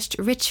established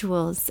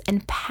rituals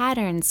and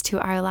patterns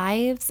to our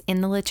lives in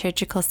the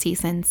liturgical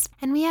seasons.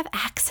 And we have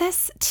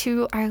access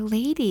to Our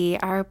Lady,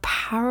 our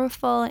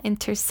powerful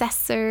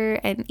intercessor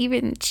and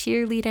even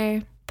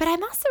cheerleader. But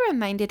I'm also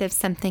reminded of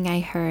something I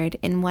heard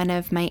in one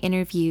of my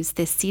interviews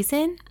this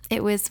season.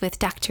 It was with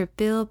Dr.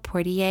 Bill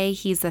Portier.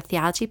 He's a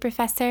theology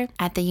professor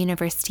at the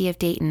University of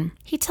Dayton.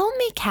 He told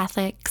me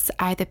Catholics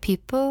are the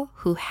people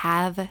who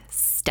have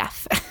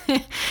stuff.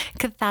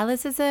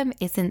 Catholicism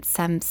isn't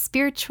some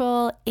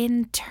spiritual,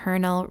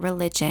 internal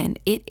religion.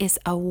 It is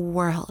a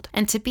world.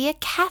 And to be a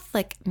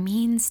Catholic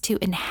means to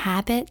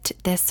inhabit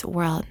this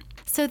world.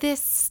 So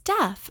this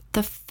stuff,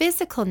 the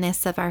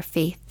physicalness of our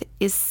faith,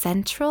 is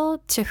central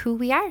to who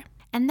we are.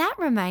 And that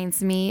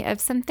reminds me of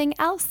something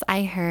else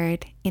I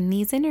heard in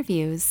these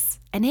interviews.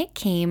 And it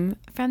came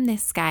from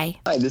this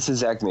guy. Hi, this is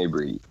Zach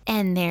Mabry.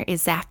 And there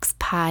is Zach's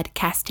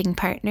podcasting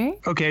partner.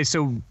 Okay,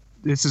 so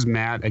this is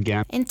Matt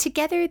again. And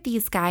together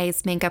these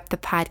guys make up the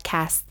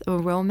podcast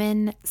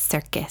Roman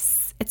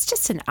Circus. It's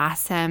just an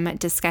awesome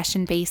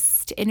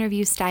discussion-based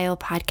interview-style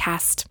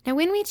podcast. Now,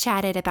 when we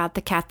chatted about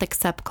the Catholic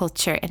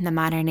subculture in the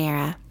modern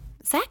era,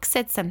 Zach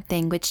said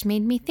something which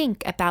made me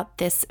think about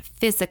this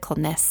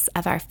physicalness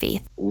of our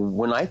faith.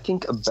 When I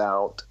think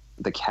about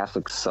the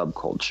Catholic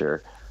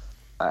subculture,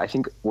 I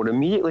think what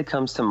immediately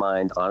comes to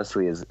mind,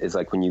 honestly, is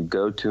like when you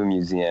go to a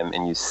museum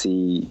and you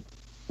see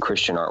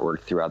Christian artwork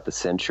throughout the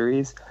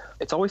centuries,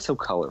 it's always so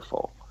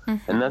colorful.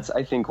 Mm-hmm. And that's,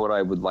 I think, what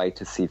I would like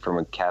to see from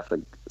a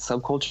Catholic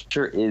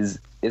subculture is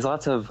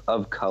lots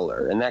of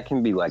color. And that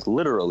can be like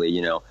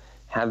literally,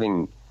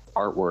 having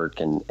artwork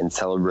and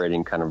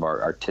celebrating kind of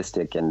our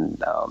artistic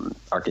and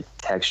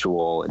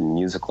architectural and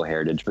musical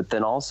heritage, but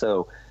then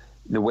also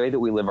the way that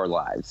we live our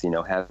lives,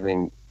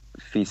 having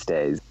feast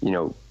days,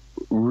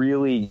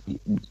 really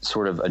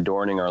sort of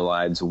adorning our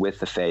lives with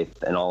the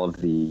faith and all of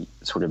the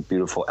sort of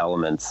beautiful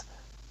elements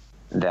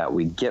that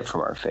we get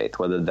from our faith,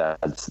 whether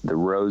that's the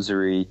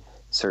rosary,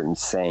 certain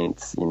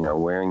saints,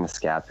 wearing the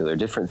scapular,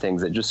 different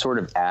things that just sort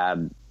of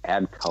add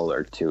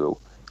color to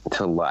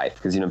life.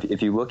 Because,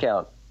 if you look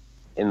out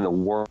in the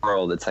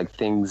world, it's like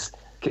things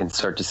can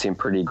start to seem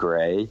pretty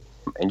gray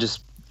and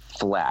just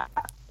flat,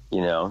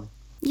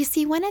 You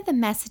see, one of the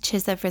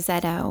messages of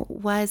Rosetto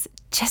was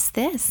just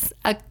this: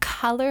 a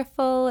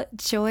colorful,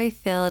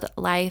 joy-filled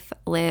life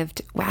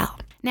lived well.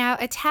 Now,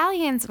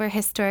 Italians were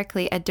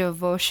historically a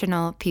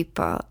devotional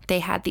people.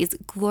 They had these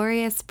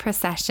glorious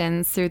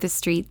processions through the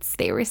streets.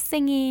 They were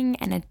singing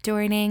and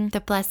adorning the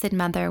Blessed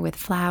Mother with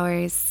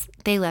flowers.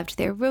 They loved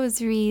their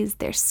rosaries,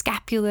 their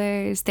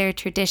scapulars, their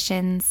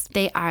traditions.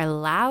 They are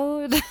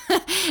loud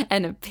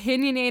and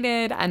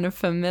opinionated and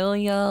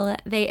familial.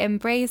 They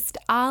embraced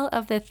all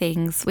of the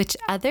things which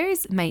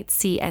others might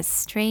see as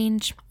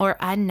strange or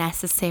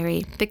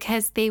unnecessary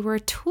because they were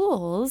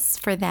tools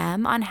for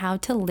them on how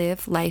to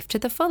live life to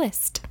the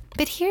fullest.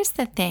 But here's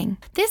the thing.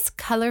 This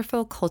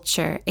colorful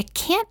culture, it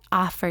can't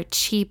offer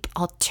cheap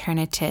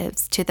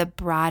alternatives to the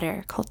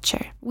broader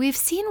culture. We've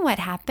seen what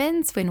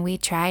happens when we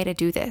try to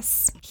do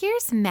this.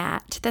 Here's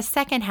Matt, the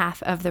second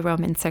half of the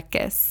Roman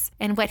Circus,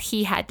 and what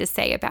he had to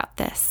say about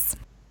this.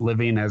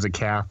 Living as a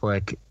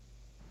Catholic,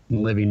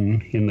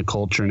 living in the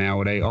culture now,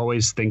 what I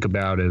always think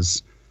about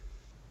is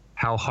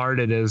how hard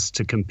it is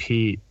to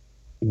compete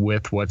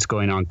with what's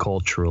going on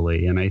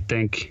culturally. And I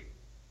think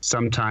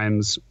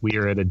sometimes we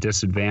are at a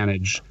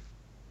disadvantage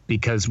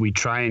because we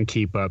try and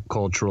keep up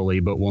culturally,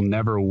 but we'll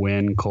never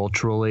win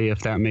culturally, if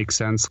that makes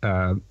sense.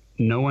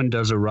 No one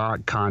does a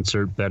rock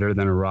concert better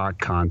than a rock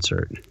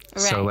concert. Right.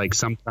 So like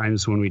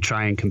sometimes when we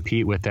try and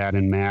compete with that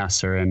in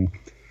mass or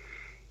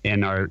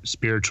in our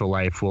spiritual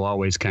life, we'll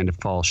always kind of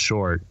fall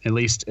short. At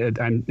least,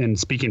 and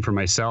speaking for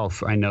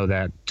myself, I know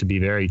that to be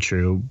very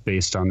true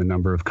based on the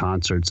number of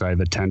concerts I've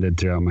attended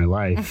throughout my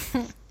life.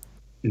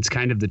 It's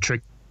kind of the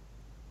tricky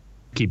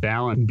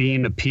balance,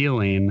 being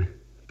appealing,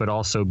 but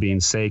also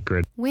being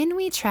sacred. When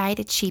we try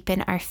to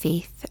cheapen our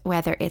faith,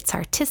 whether it's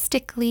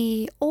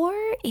artistically or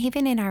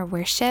even in our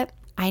worship,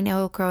 I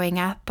know growing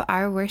up,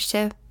 our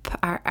worship,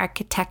 our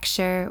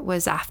architecture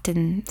was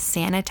often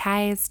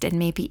sanitized and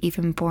maybe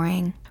even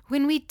boring.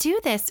 When we do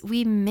this,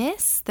 we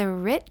miss the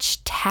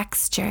rich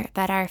texture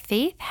that our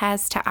faith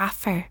has to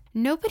offer.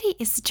 Nobody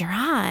is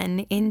drawn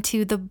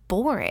into the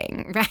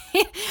boring,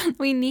 right?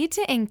 We need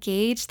to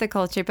engage the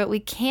culture, but we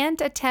can't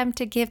attempt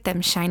to give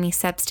them shiny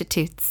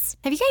substitutes.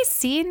 Have you guys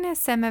seen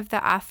some of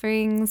the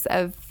offerings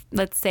of,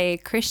 let's say,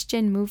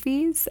 Christian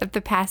movies of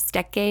the past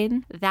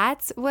decade?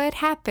 That's what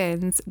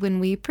happens when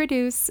we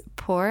produce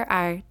poor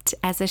art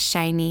as a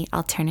shiny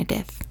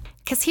alternative.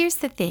 Because here's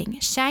the thing,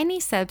 shiny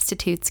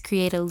substitutes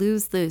create a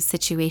lose-lose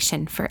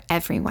situation for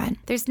everyone.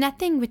 There's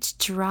nothing which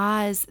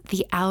draws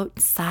the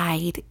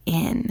outside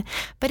in,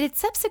 but it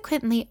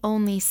subsequently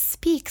only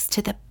speaks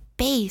to the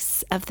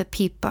base of the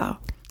people,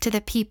 to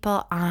the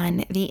people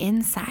on the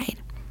inside.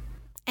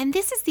 And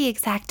this is the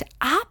exact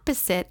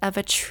opposite of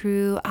a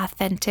true,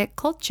 authentic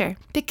culture.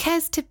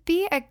 Because to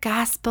be a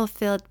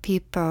gospel-filled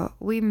people,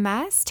 we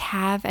must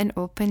have an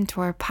open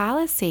door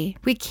policy.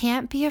 We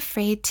can't be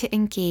afraid to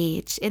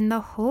engage in the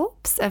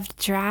hopes of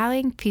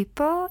drawing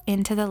people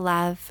into the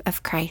love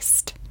of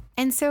Christ.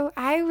 And so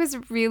I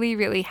was really,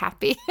 really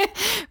happy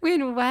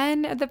when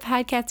one of the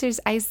podcasters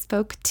I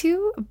spoke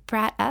to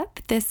brought up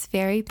this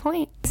very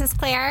point. This is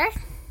Claire.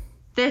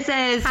 This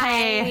is, Hi.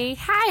 Hey.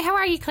 Hi, how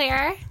are you,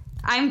 Claire?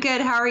 I'm good.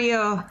 How are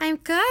you? I'm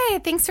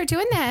good. Thanks for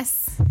doing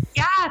this.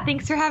 Yeah,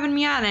 thanks for having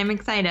me on. I'm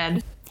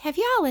excited. Have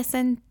you all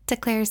listened to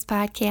Claire's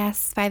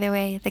podcast, by the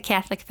way, The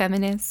Catholic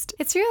Feminist?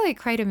 It's really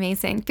quite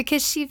amazing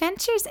because she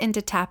ventures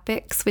into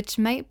topics which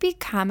might be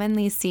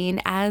commonly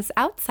seen as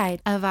outside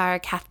of our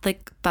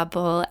Catholic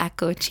bubble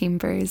echo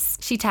chambers.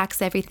 She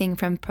talks everything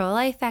from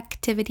pro-life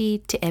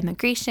activity to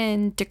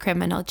immigration to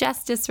criminal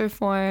justice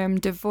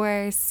reform,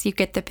 divorce, you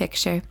get the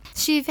picture.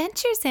 She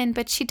ventures in,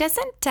 but she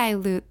doesn't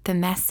dilute the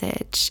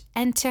message.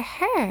 And to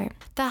her,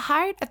 the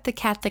heart of the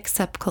Catholic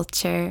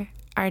subculture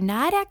are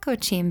not echo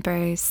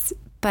chambers,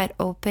 but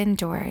open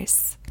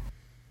doors.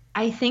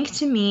 I think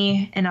to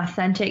me, an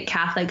authentic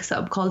Catholic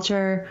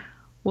subculture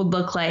would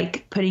look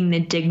like putting the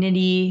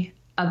dignity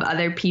of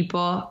other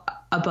people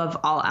above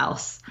all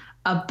else,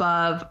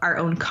 above our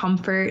own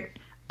comfort,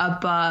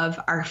 above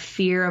our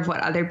fear of what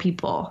other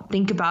people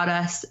think about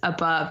us,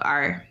 above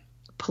our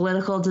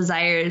political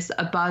desires,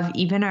 above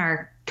even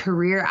our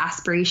career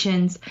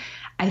aspirations.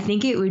 I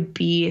think it would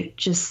be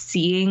just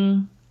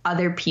seeing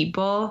other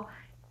people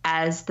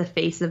as the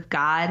face of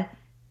God,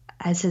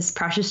 as his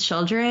precious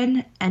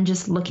children, and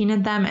just looking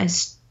at them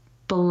as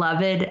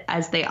beloved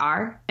as they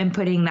are and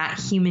putting that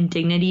human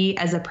dignity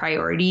as a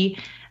priority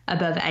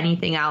above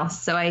anything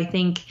else. So I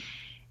think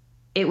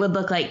it would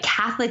look like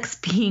Catholics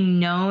being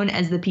known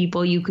as the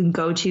people you can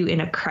go to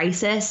in a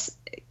crisis,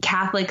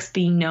 Catholics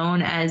being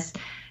known as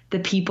the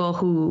people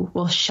who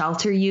will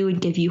shelter you and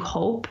give you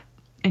hope,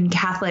 and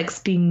Catholics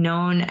being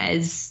known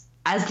as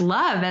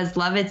love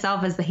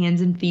itself, as the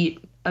hands and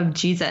feet of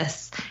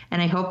Jesus.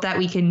 And I hope that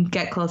we can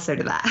get closer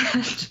to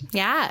that.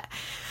 Yeah.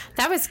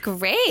 That was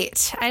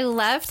great. I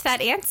loved that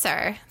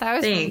answer. That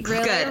was Thanks.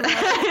 really Good.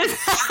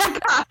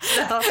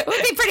 It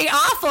would be pretty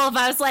awful if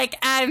I was like,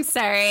 I'm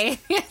sorry.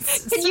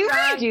 Can you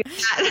redo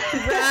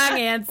that? Wrong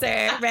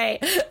answer.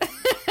 Right.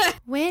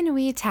 When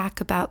we talk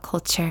about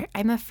culture,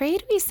 I'm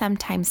afraid we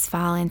sometimes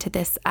fall into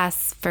this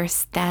us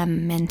versus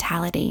them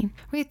mentality.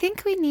 We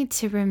think we need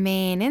to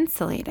remain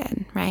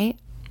insulated, right?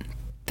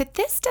 But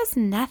this does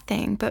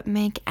nothing but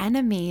make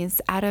enemies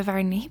out of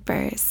our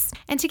neighbors.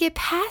 And to get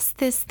past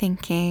this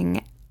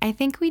thinking, I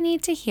think we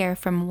need to hear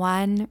from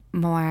one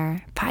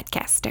more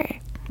podcaster.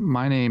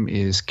 My name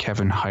is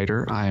Kevin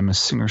Heider. I'm a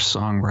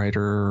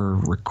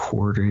singer-songwriter,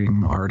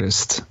 recording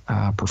artist,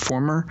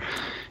 performer,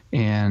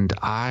 and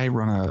I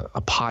run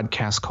a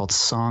podcast called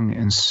Song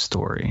and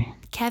Story.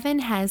 Kevin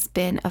has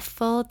been a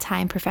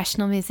full-time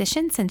professional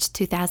musician since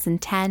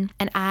 2010,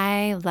 and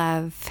I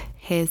love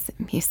his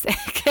music.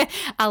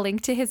 I'll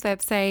link to his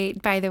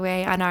website, by the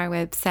way, on our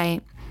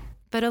website.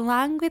 But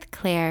along with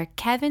Claire,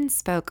 Kevin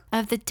spoke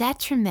of the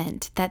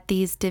detriment that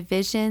these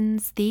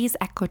divisions, these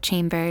echo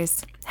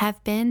chambers,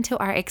 have been to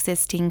our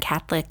existing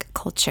Catholic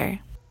culture.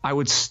 I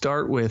would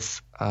start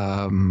with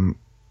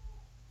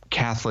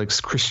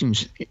Catholics,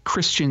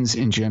 Christians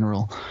in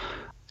general,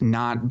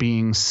 not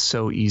being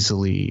so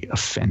easily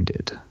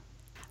offended.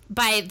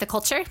 By the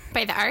culture?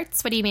 By the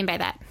arts? What do you mean by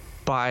that?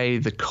 By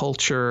the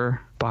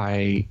culture,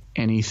 by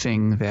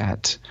anything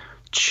that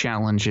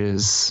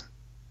challenges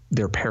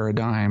their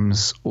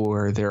paradigms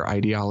or their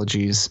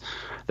ideologies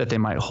that they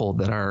might hold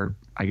that are,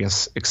 I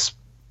guess,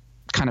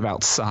 kind of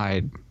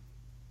outside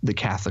the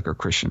Catholic or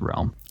Christian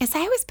realm. As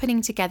I was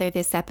putting together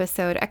this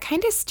episode, a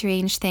kind of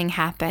strange thing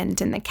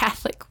happened in the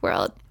Catholic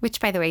world, which,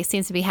 by the way,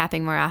 seems to be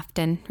happening more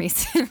often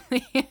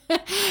recently.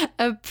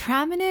 A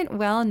prominent,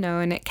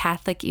 well-known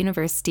Catholic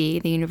university,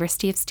 the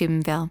University of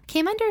Steubenville,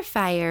 came under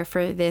fire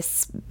for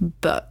this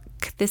book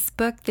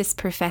this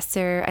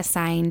professor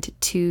assigned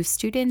to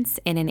students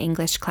in an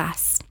English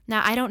class.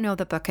 Now, I don't know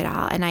the book at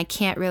all, and I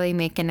can't really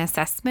make an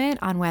assessment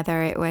on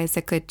whether it was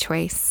a good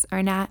choice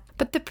or not.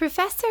 But the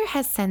professor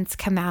has since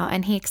come out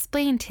and he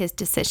explained his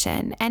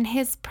decision, and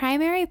his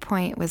primary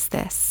point was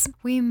this: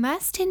 we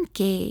must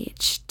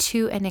engage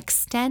to an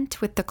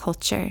extent with the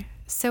culture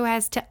so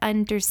as to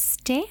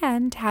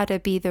understand how to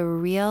be the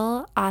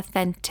real,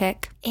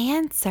 authentic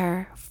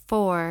answer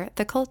for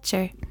the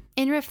culture.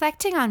 In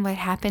reflecting on what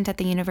happened at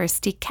the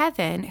university,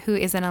 Kevin, who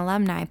is an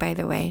alumni, by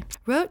the way,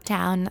 wrote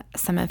down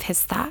some of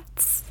his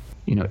thoughts.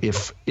 You know,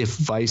 if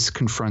vice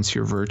confronts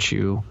your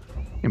virtue,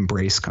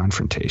 embrace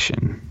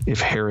confrontation. If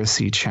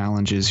heresy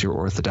challenges your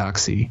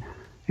orthodoxy,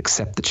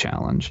 accept the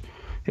challenge.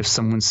 If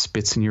someone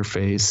spits in your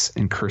face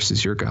and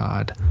curses your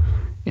God,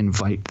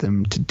 invite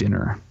them to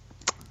dinner.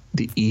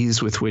 The ease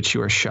with which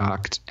you are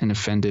shocked and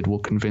offended will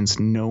convince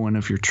no one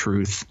of your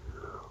truth,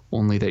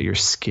 only that your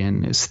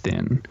skin is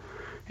thin.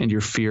 And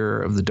your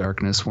fear of the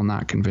darkness will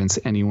not convince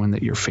anyone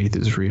that your faith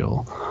is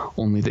real,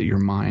 only that your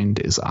mind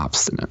is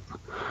obstinate.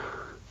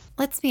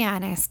 Let's be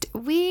honest,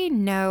 we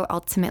know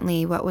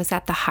ultimately what was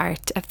at the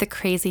heart of the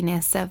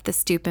craziness of the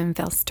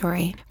Steubenville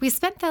story. We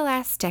spent the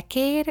last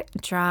decade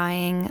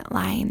drawing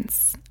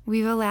lines.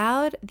 We've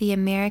allowed the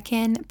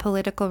American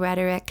political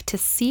rhetoric to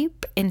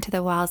seep into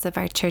the walls of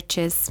our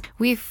churches.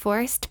 We've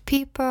forced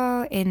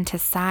people into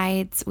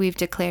sides. We've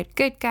declared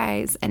good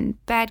guys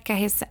and bad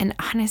guys. And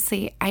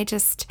honestly,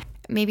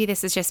 maybe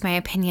this is just my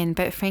opinion,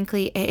 but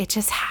frankly, it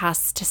just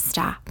has to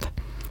stop.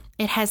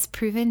 It has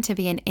proven to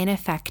be an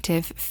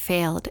ineffective,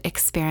 failed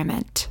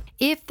experiment.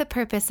 If the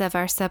purpose of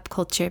our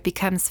subculture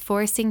becomes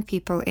forcing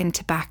people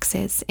into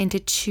boxes, into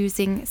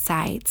choosing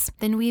sides,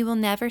 then we will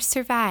never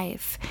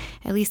survive,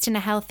 at least in a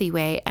healthy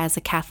way, as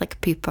a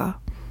Catholic people.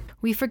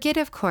 We forget,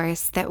 of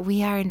course, that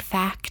we are in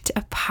fact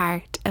a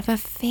part of a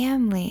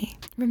family.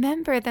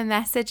 Remember the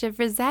message of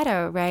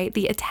Rosetto, right?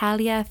 The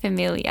Italia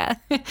Familia.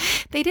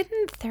 They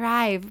didn't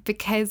thrive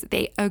because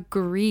they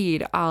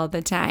agreed all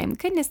the time.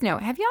 Goodness no.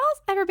 Have y'all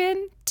ever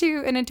been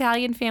to an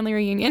Italian family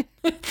reunion?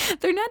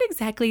 They're not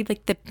exactly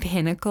like the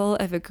pinnacle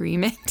of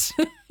agreement,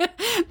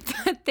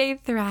 but they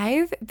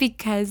thrive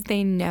because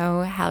they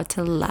know how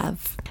to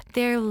love.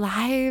 Their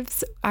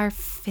lives are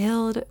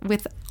filled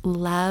with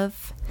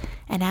love,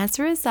 and as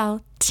a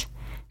result,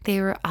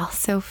 they were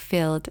also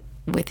filled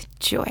with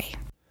joy.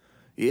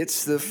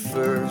 It's the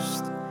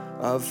 1st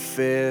of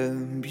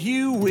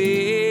February,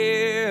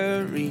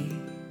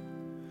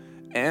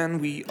 and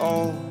we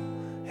all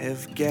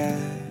have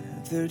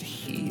gathered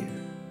here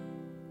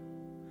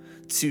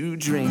to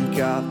drink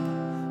up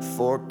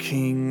for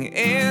King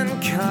and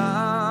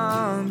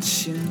conscience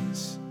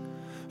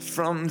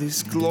from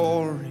this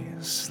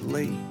glorious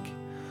lake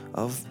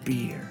of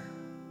beer.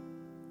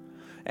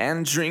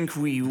 And drink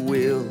we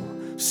will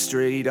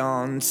straight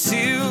on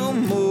till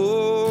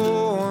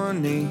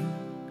morning,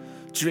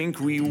 drink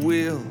we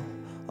will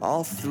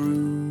all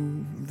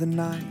through the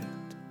night.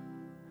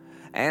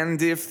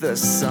 And if the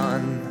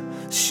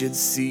sun should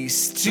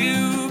cease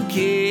to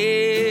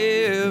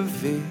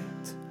give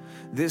it,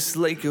 this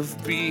lake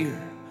of beer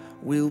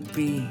will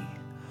be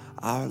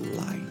our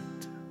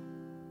light.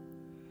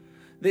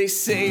 They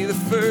say the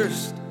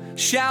first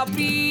shall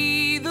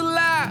be the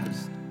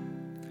last,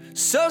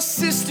 so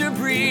Sister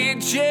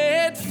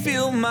Bridget,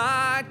 fill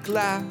my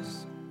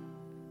glass.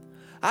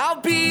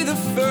 I'll be the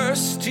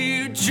first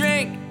to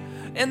drink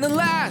and the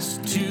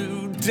last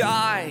to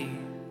die.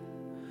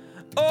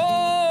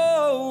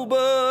 Oh,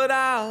 but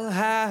I'll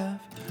have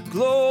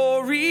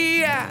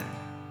glory at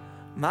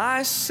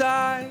my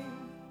side.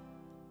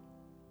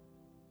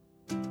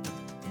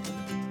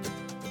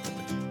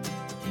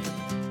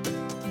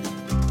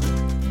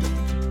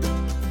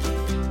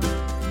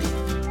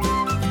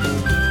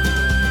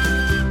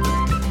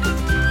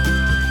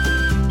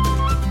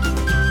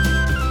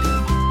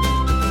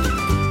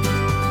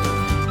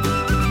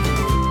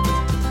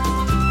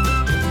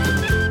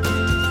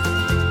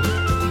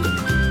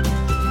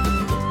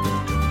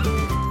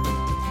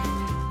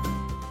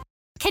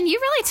 Can you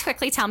really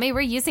quickly tell me,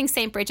 we're using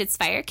St. Bridget's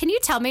Fire. Can you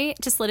tell me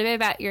just a little bit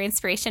about your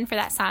inspiration for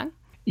that song?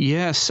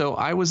 Yeah, so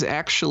I was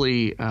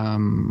actually, I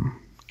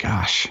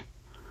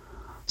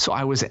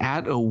was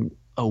at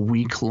a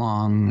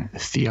week-long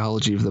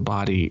Theology of the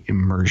Body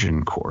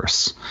immersion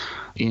course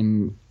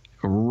in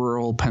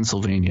rural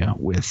Pennsylvania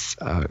with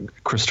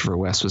Christopher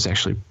West was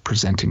actually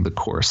presenting the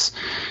course.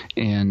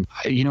 And,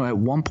 at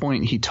one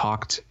point he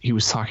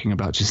was talking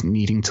about just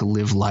needing to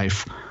live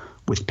life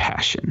with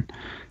passion.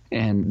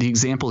 And the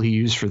example he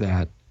used for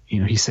that,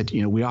 he said,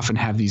 we often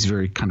have these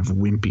very kind of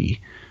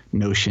wimpy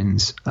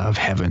notions of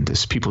heaven,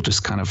 this people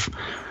just kind of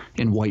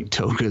in white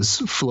togas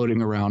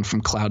floating around from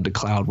cloud to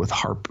cloud with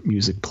harp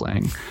music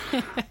playing.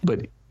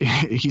 But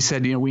he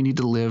said, we need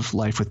to live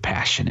life with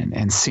passion.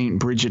 And St.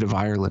 Bridget of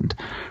Ireland,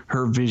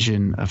 her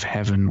vision of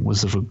heaven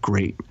was of a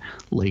great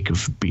lake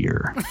of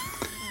beer.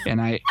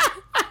 And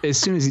as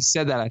soon as he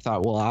said that, I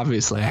thought, well,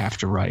 obviously I have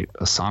to write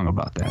a song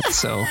about that.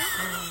 So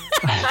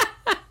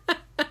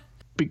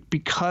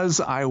because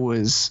I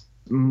was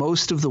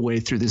most of the way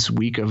through this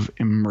week of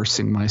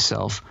immersing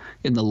myself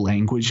in the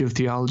language of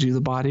Theology of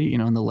the Body,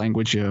 in the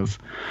language of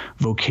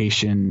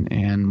vocation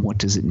and what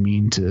does it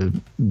mean to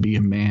be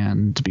a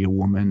man, to be a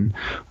woman,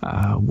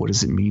 what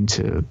does it mean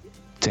to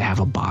have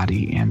a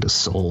body and a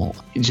soul.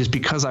 Just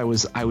because I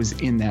was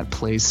in that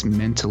place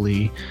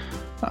mentally,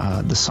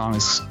 the song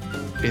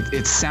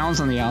it sounds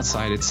on the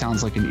outside, it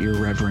sounds like an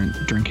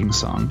irreverent drinking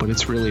song, but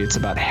it's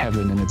about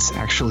heaven, and it's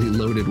actually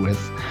loaded with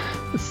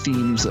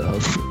themes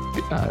of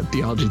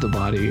Theology of the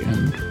Body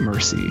and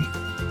mercy.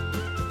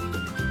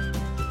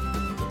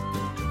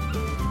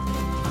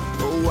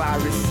 Oh, I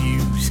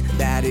refuse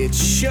that it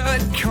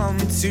should come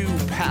to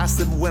pass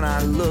that when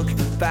I look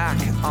back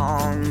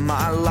on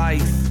my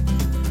life,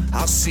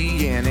 I'll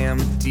see an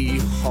empty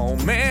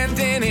home and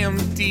an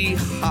empty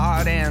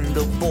heart and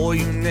a boy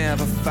who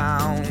never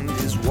found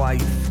his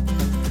wife.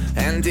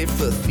 And if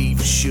a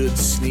thief should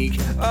sneak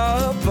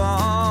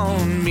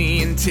upon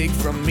me and take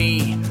from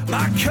me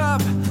my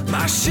cup,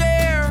 my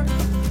share,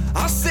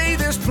 I'll say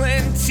there's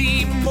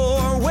plenty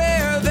more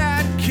where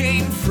that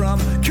came from.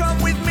 Come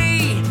with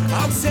me,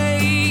 I'll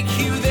take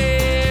you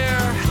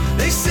there.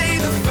 They say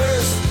the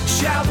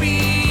first shall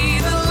be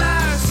the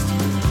last,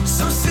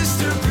 so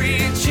Sister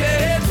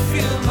Bridget,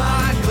 fill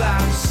my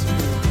glass.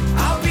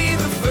 I'll be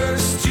the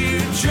first to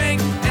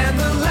drink and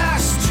the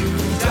last to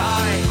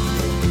die.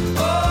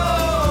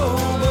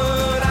 Oh,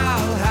 but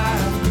I'll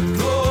have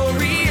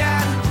glory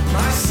at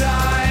my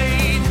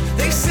side.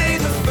 They say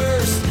the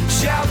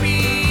first shall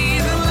be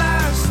the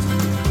last,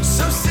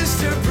 so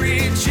Sister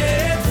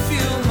Bridget,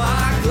 fill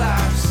my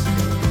glass.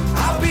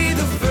 I'll be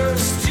the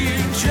first to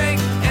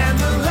drink and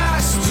the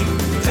last to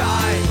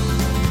die.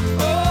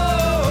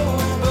 Oh,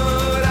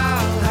 but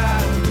I'll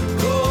have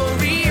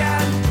glory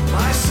at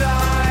my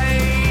side.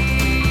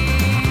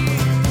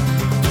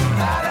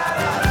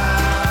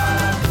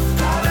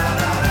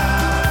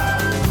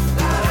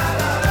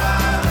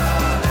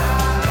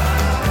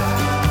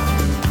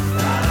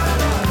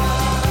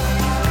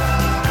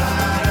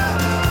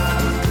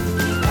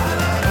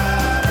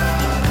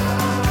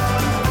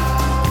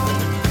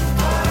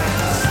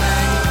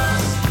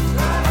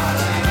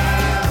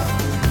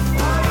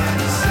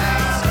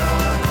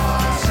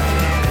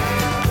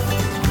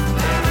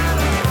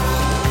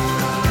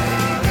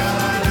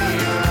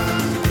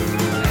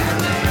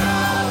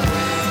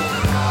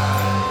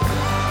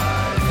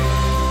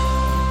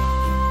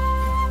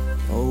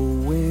 Oh,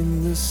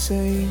 when the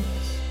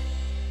saints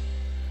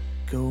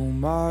go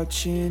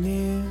marching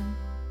in.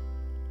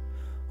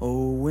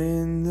 Oh,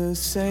 when the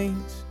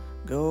saints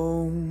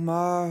go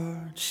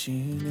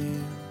marching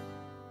in,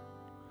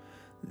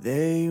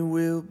 they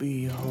will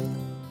behold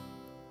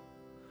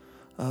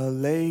a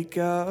lake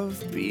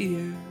of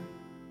beer,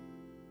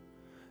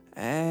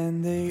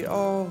 and they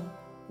all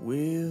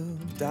will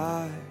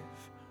dive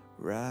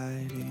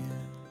right in.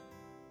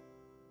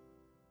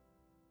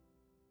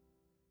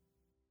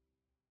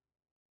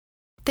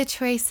 The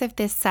choice of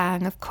this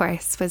song, of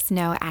course, was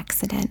no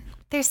accident.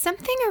 There's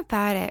something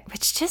about it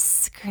which just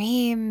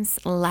screams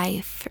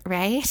life,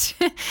 right?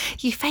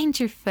 You find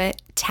your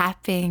foot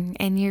tapping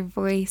and your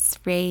voice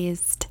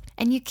raised,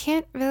 and you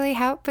can't really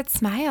help but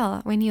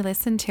smile when you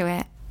listen to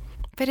it.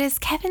 But as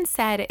Kevin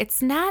said,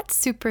 it's not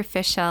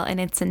superficial in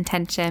its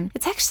intention.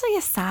 It's actually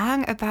a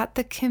song about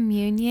the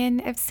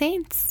communion of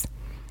saints,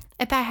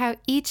 about how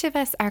each of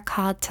us are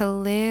called to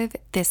live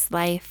this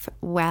life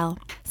well,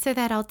 so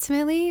that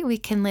ultimately we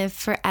can live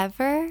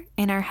forever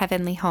in our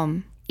heavenly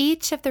home.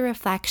 Each of the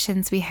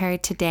reflections we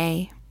heard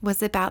today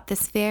was about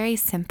this very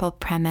simple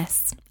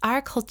premise.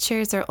 Our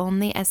cultures are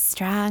only as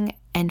strong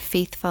and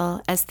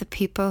faithful as the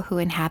people who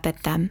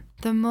inhabit them.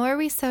 The more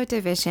we sow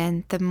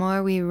division, the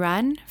more we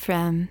run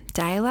from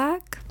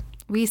dialogue.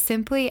 We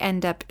simply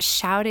end up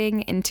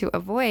shouting into a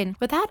void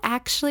without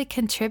actually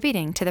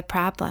contributing to the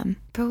problem.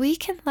 But we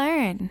can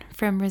learn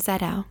from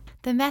Rosetto.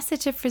 The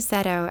message of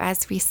Rosetto,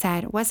 as we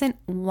said, wasn't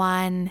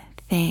one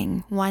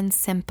thing, one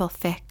simple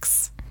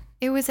fix.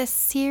 It was a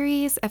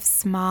series of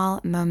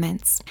small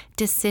moments,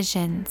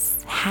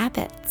 decisions,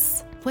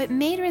 habits. What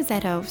made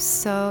Rosetto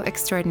so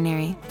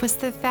extraordinary was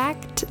the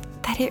fact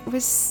that it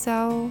was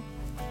so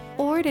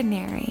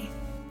ordinary.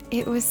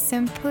 It was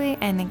simply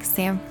an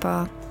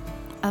example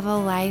of a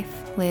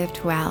life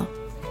lived well.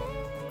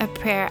 A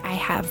prayer I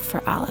have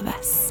for all of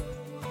us.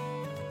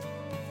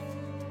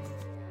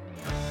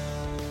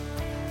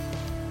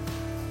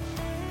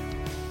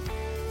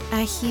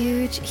 A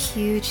huge,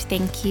 huge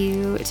thank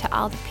you to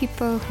all the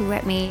people who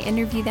let me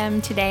interview them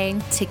today.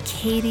 To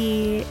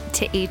Katie,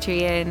 to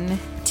Adrian,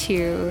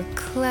 to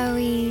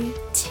Chloe,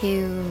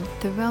 to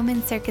the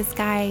Roman Circus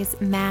guys,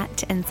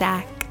 Matt and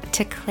Zach,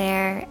 to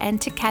Claire, and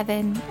to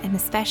Kevin, and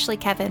especially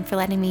Kevin for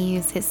letting me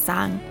use his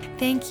song.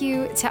 Thank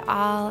you to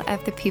all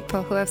of the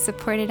people who have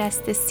supported us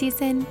this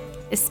season,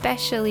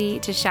 especially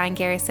to Sean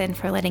Garrison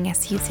for letting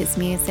us use his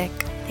music.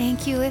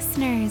 Thank you,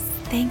 listeners.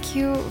 Thank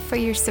you for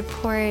your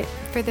support,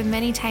 for the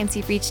many times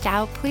you've reached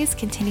out. Please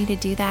continue to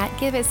do that.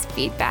 Give us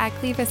feedback,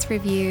 leave us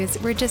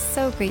reviews. We're just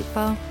so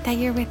grateful that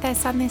you're with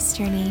us on this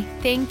journey.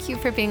 Thank you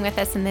for being with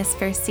us in this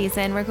first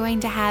season. We're going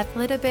to have a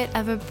little bit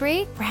of a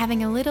break. We're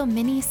having a little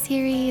mini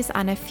series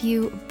on a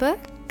few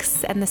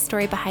books and the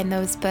story behind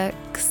those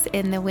books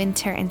in the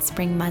winter and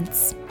spring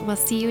months. We'll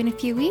see you in a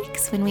few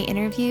weeks when we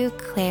interview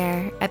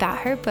Claire about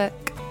her book,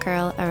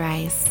 Girl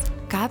Arise.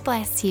 God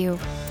bless you,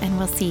 and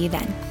we'll see you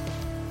then.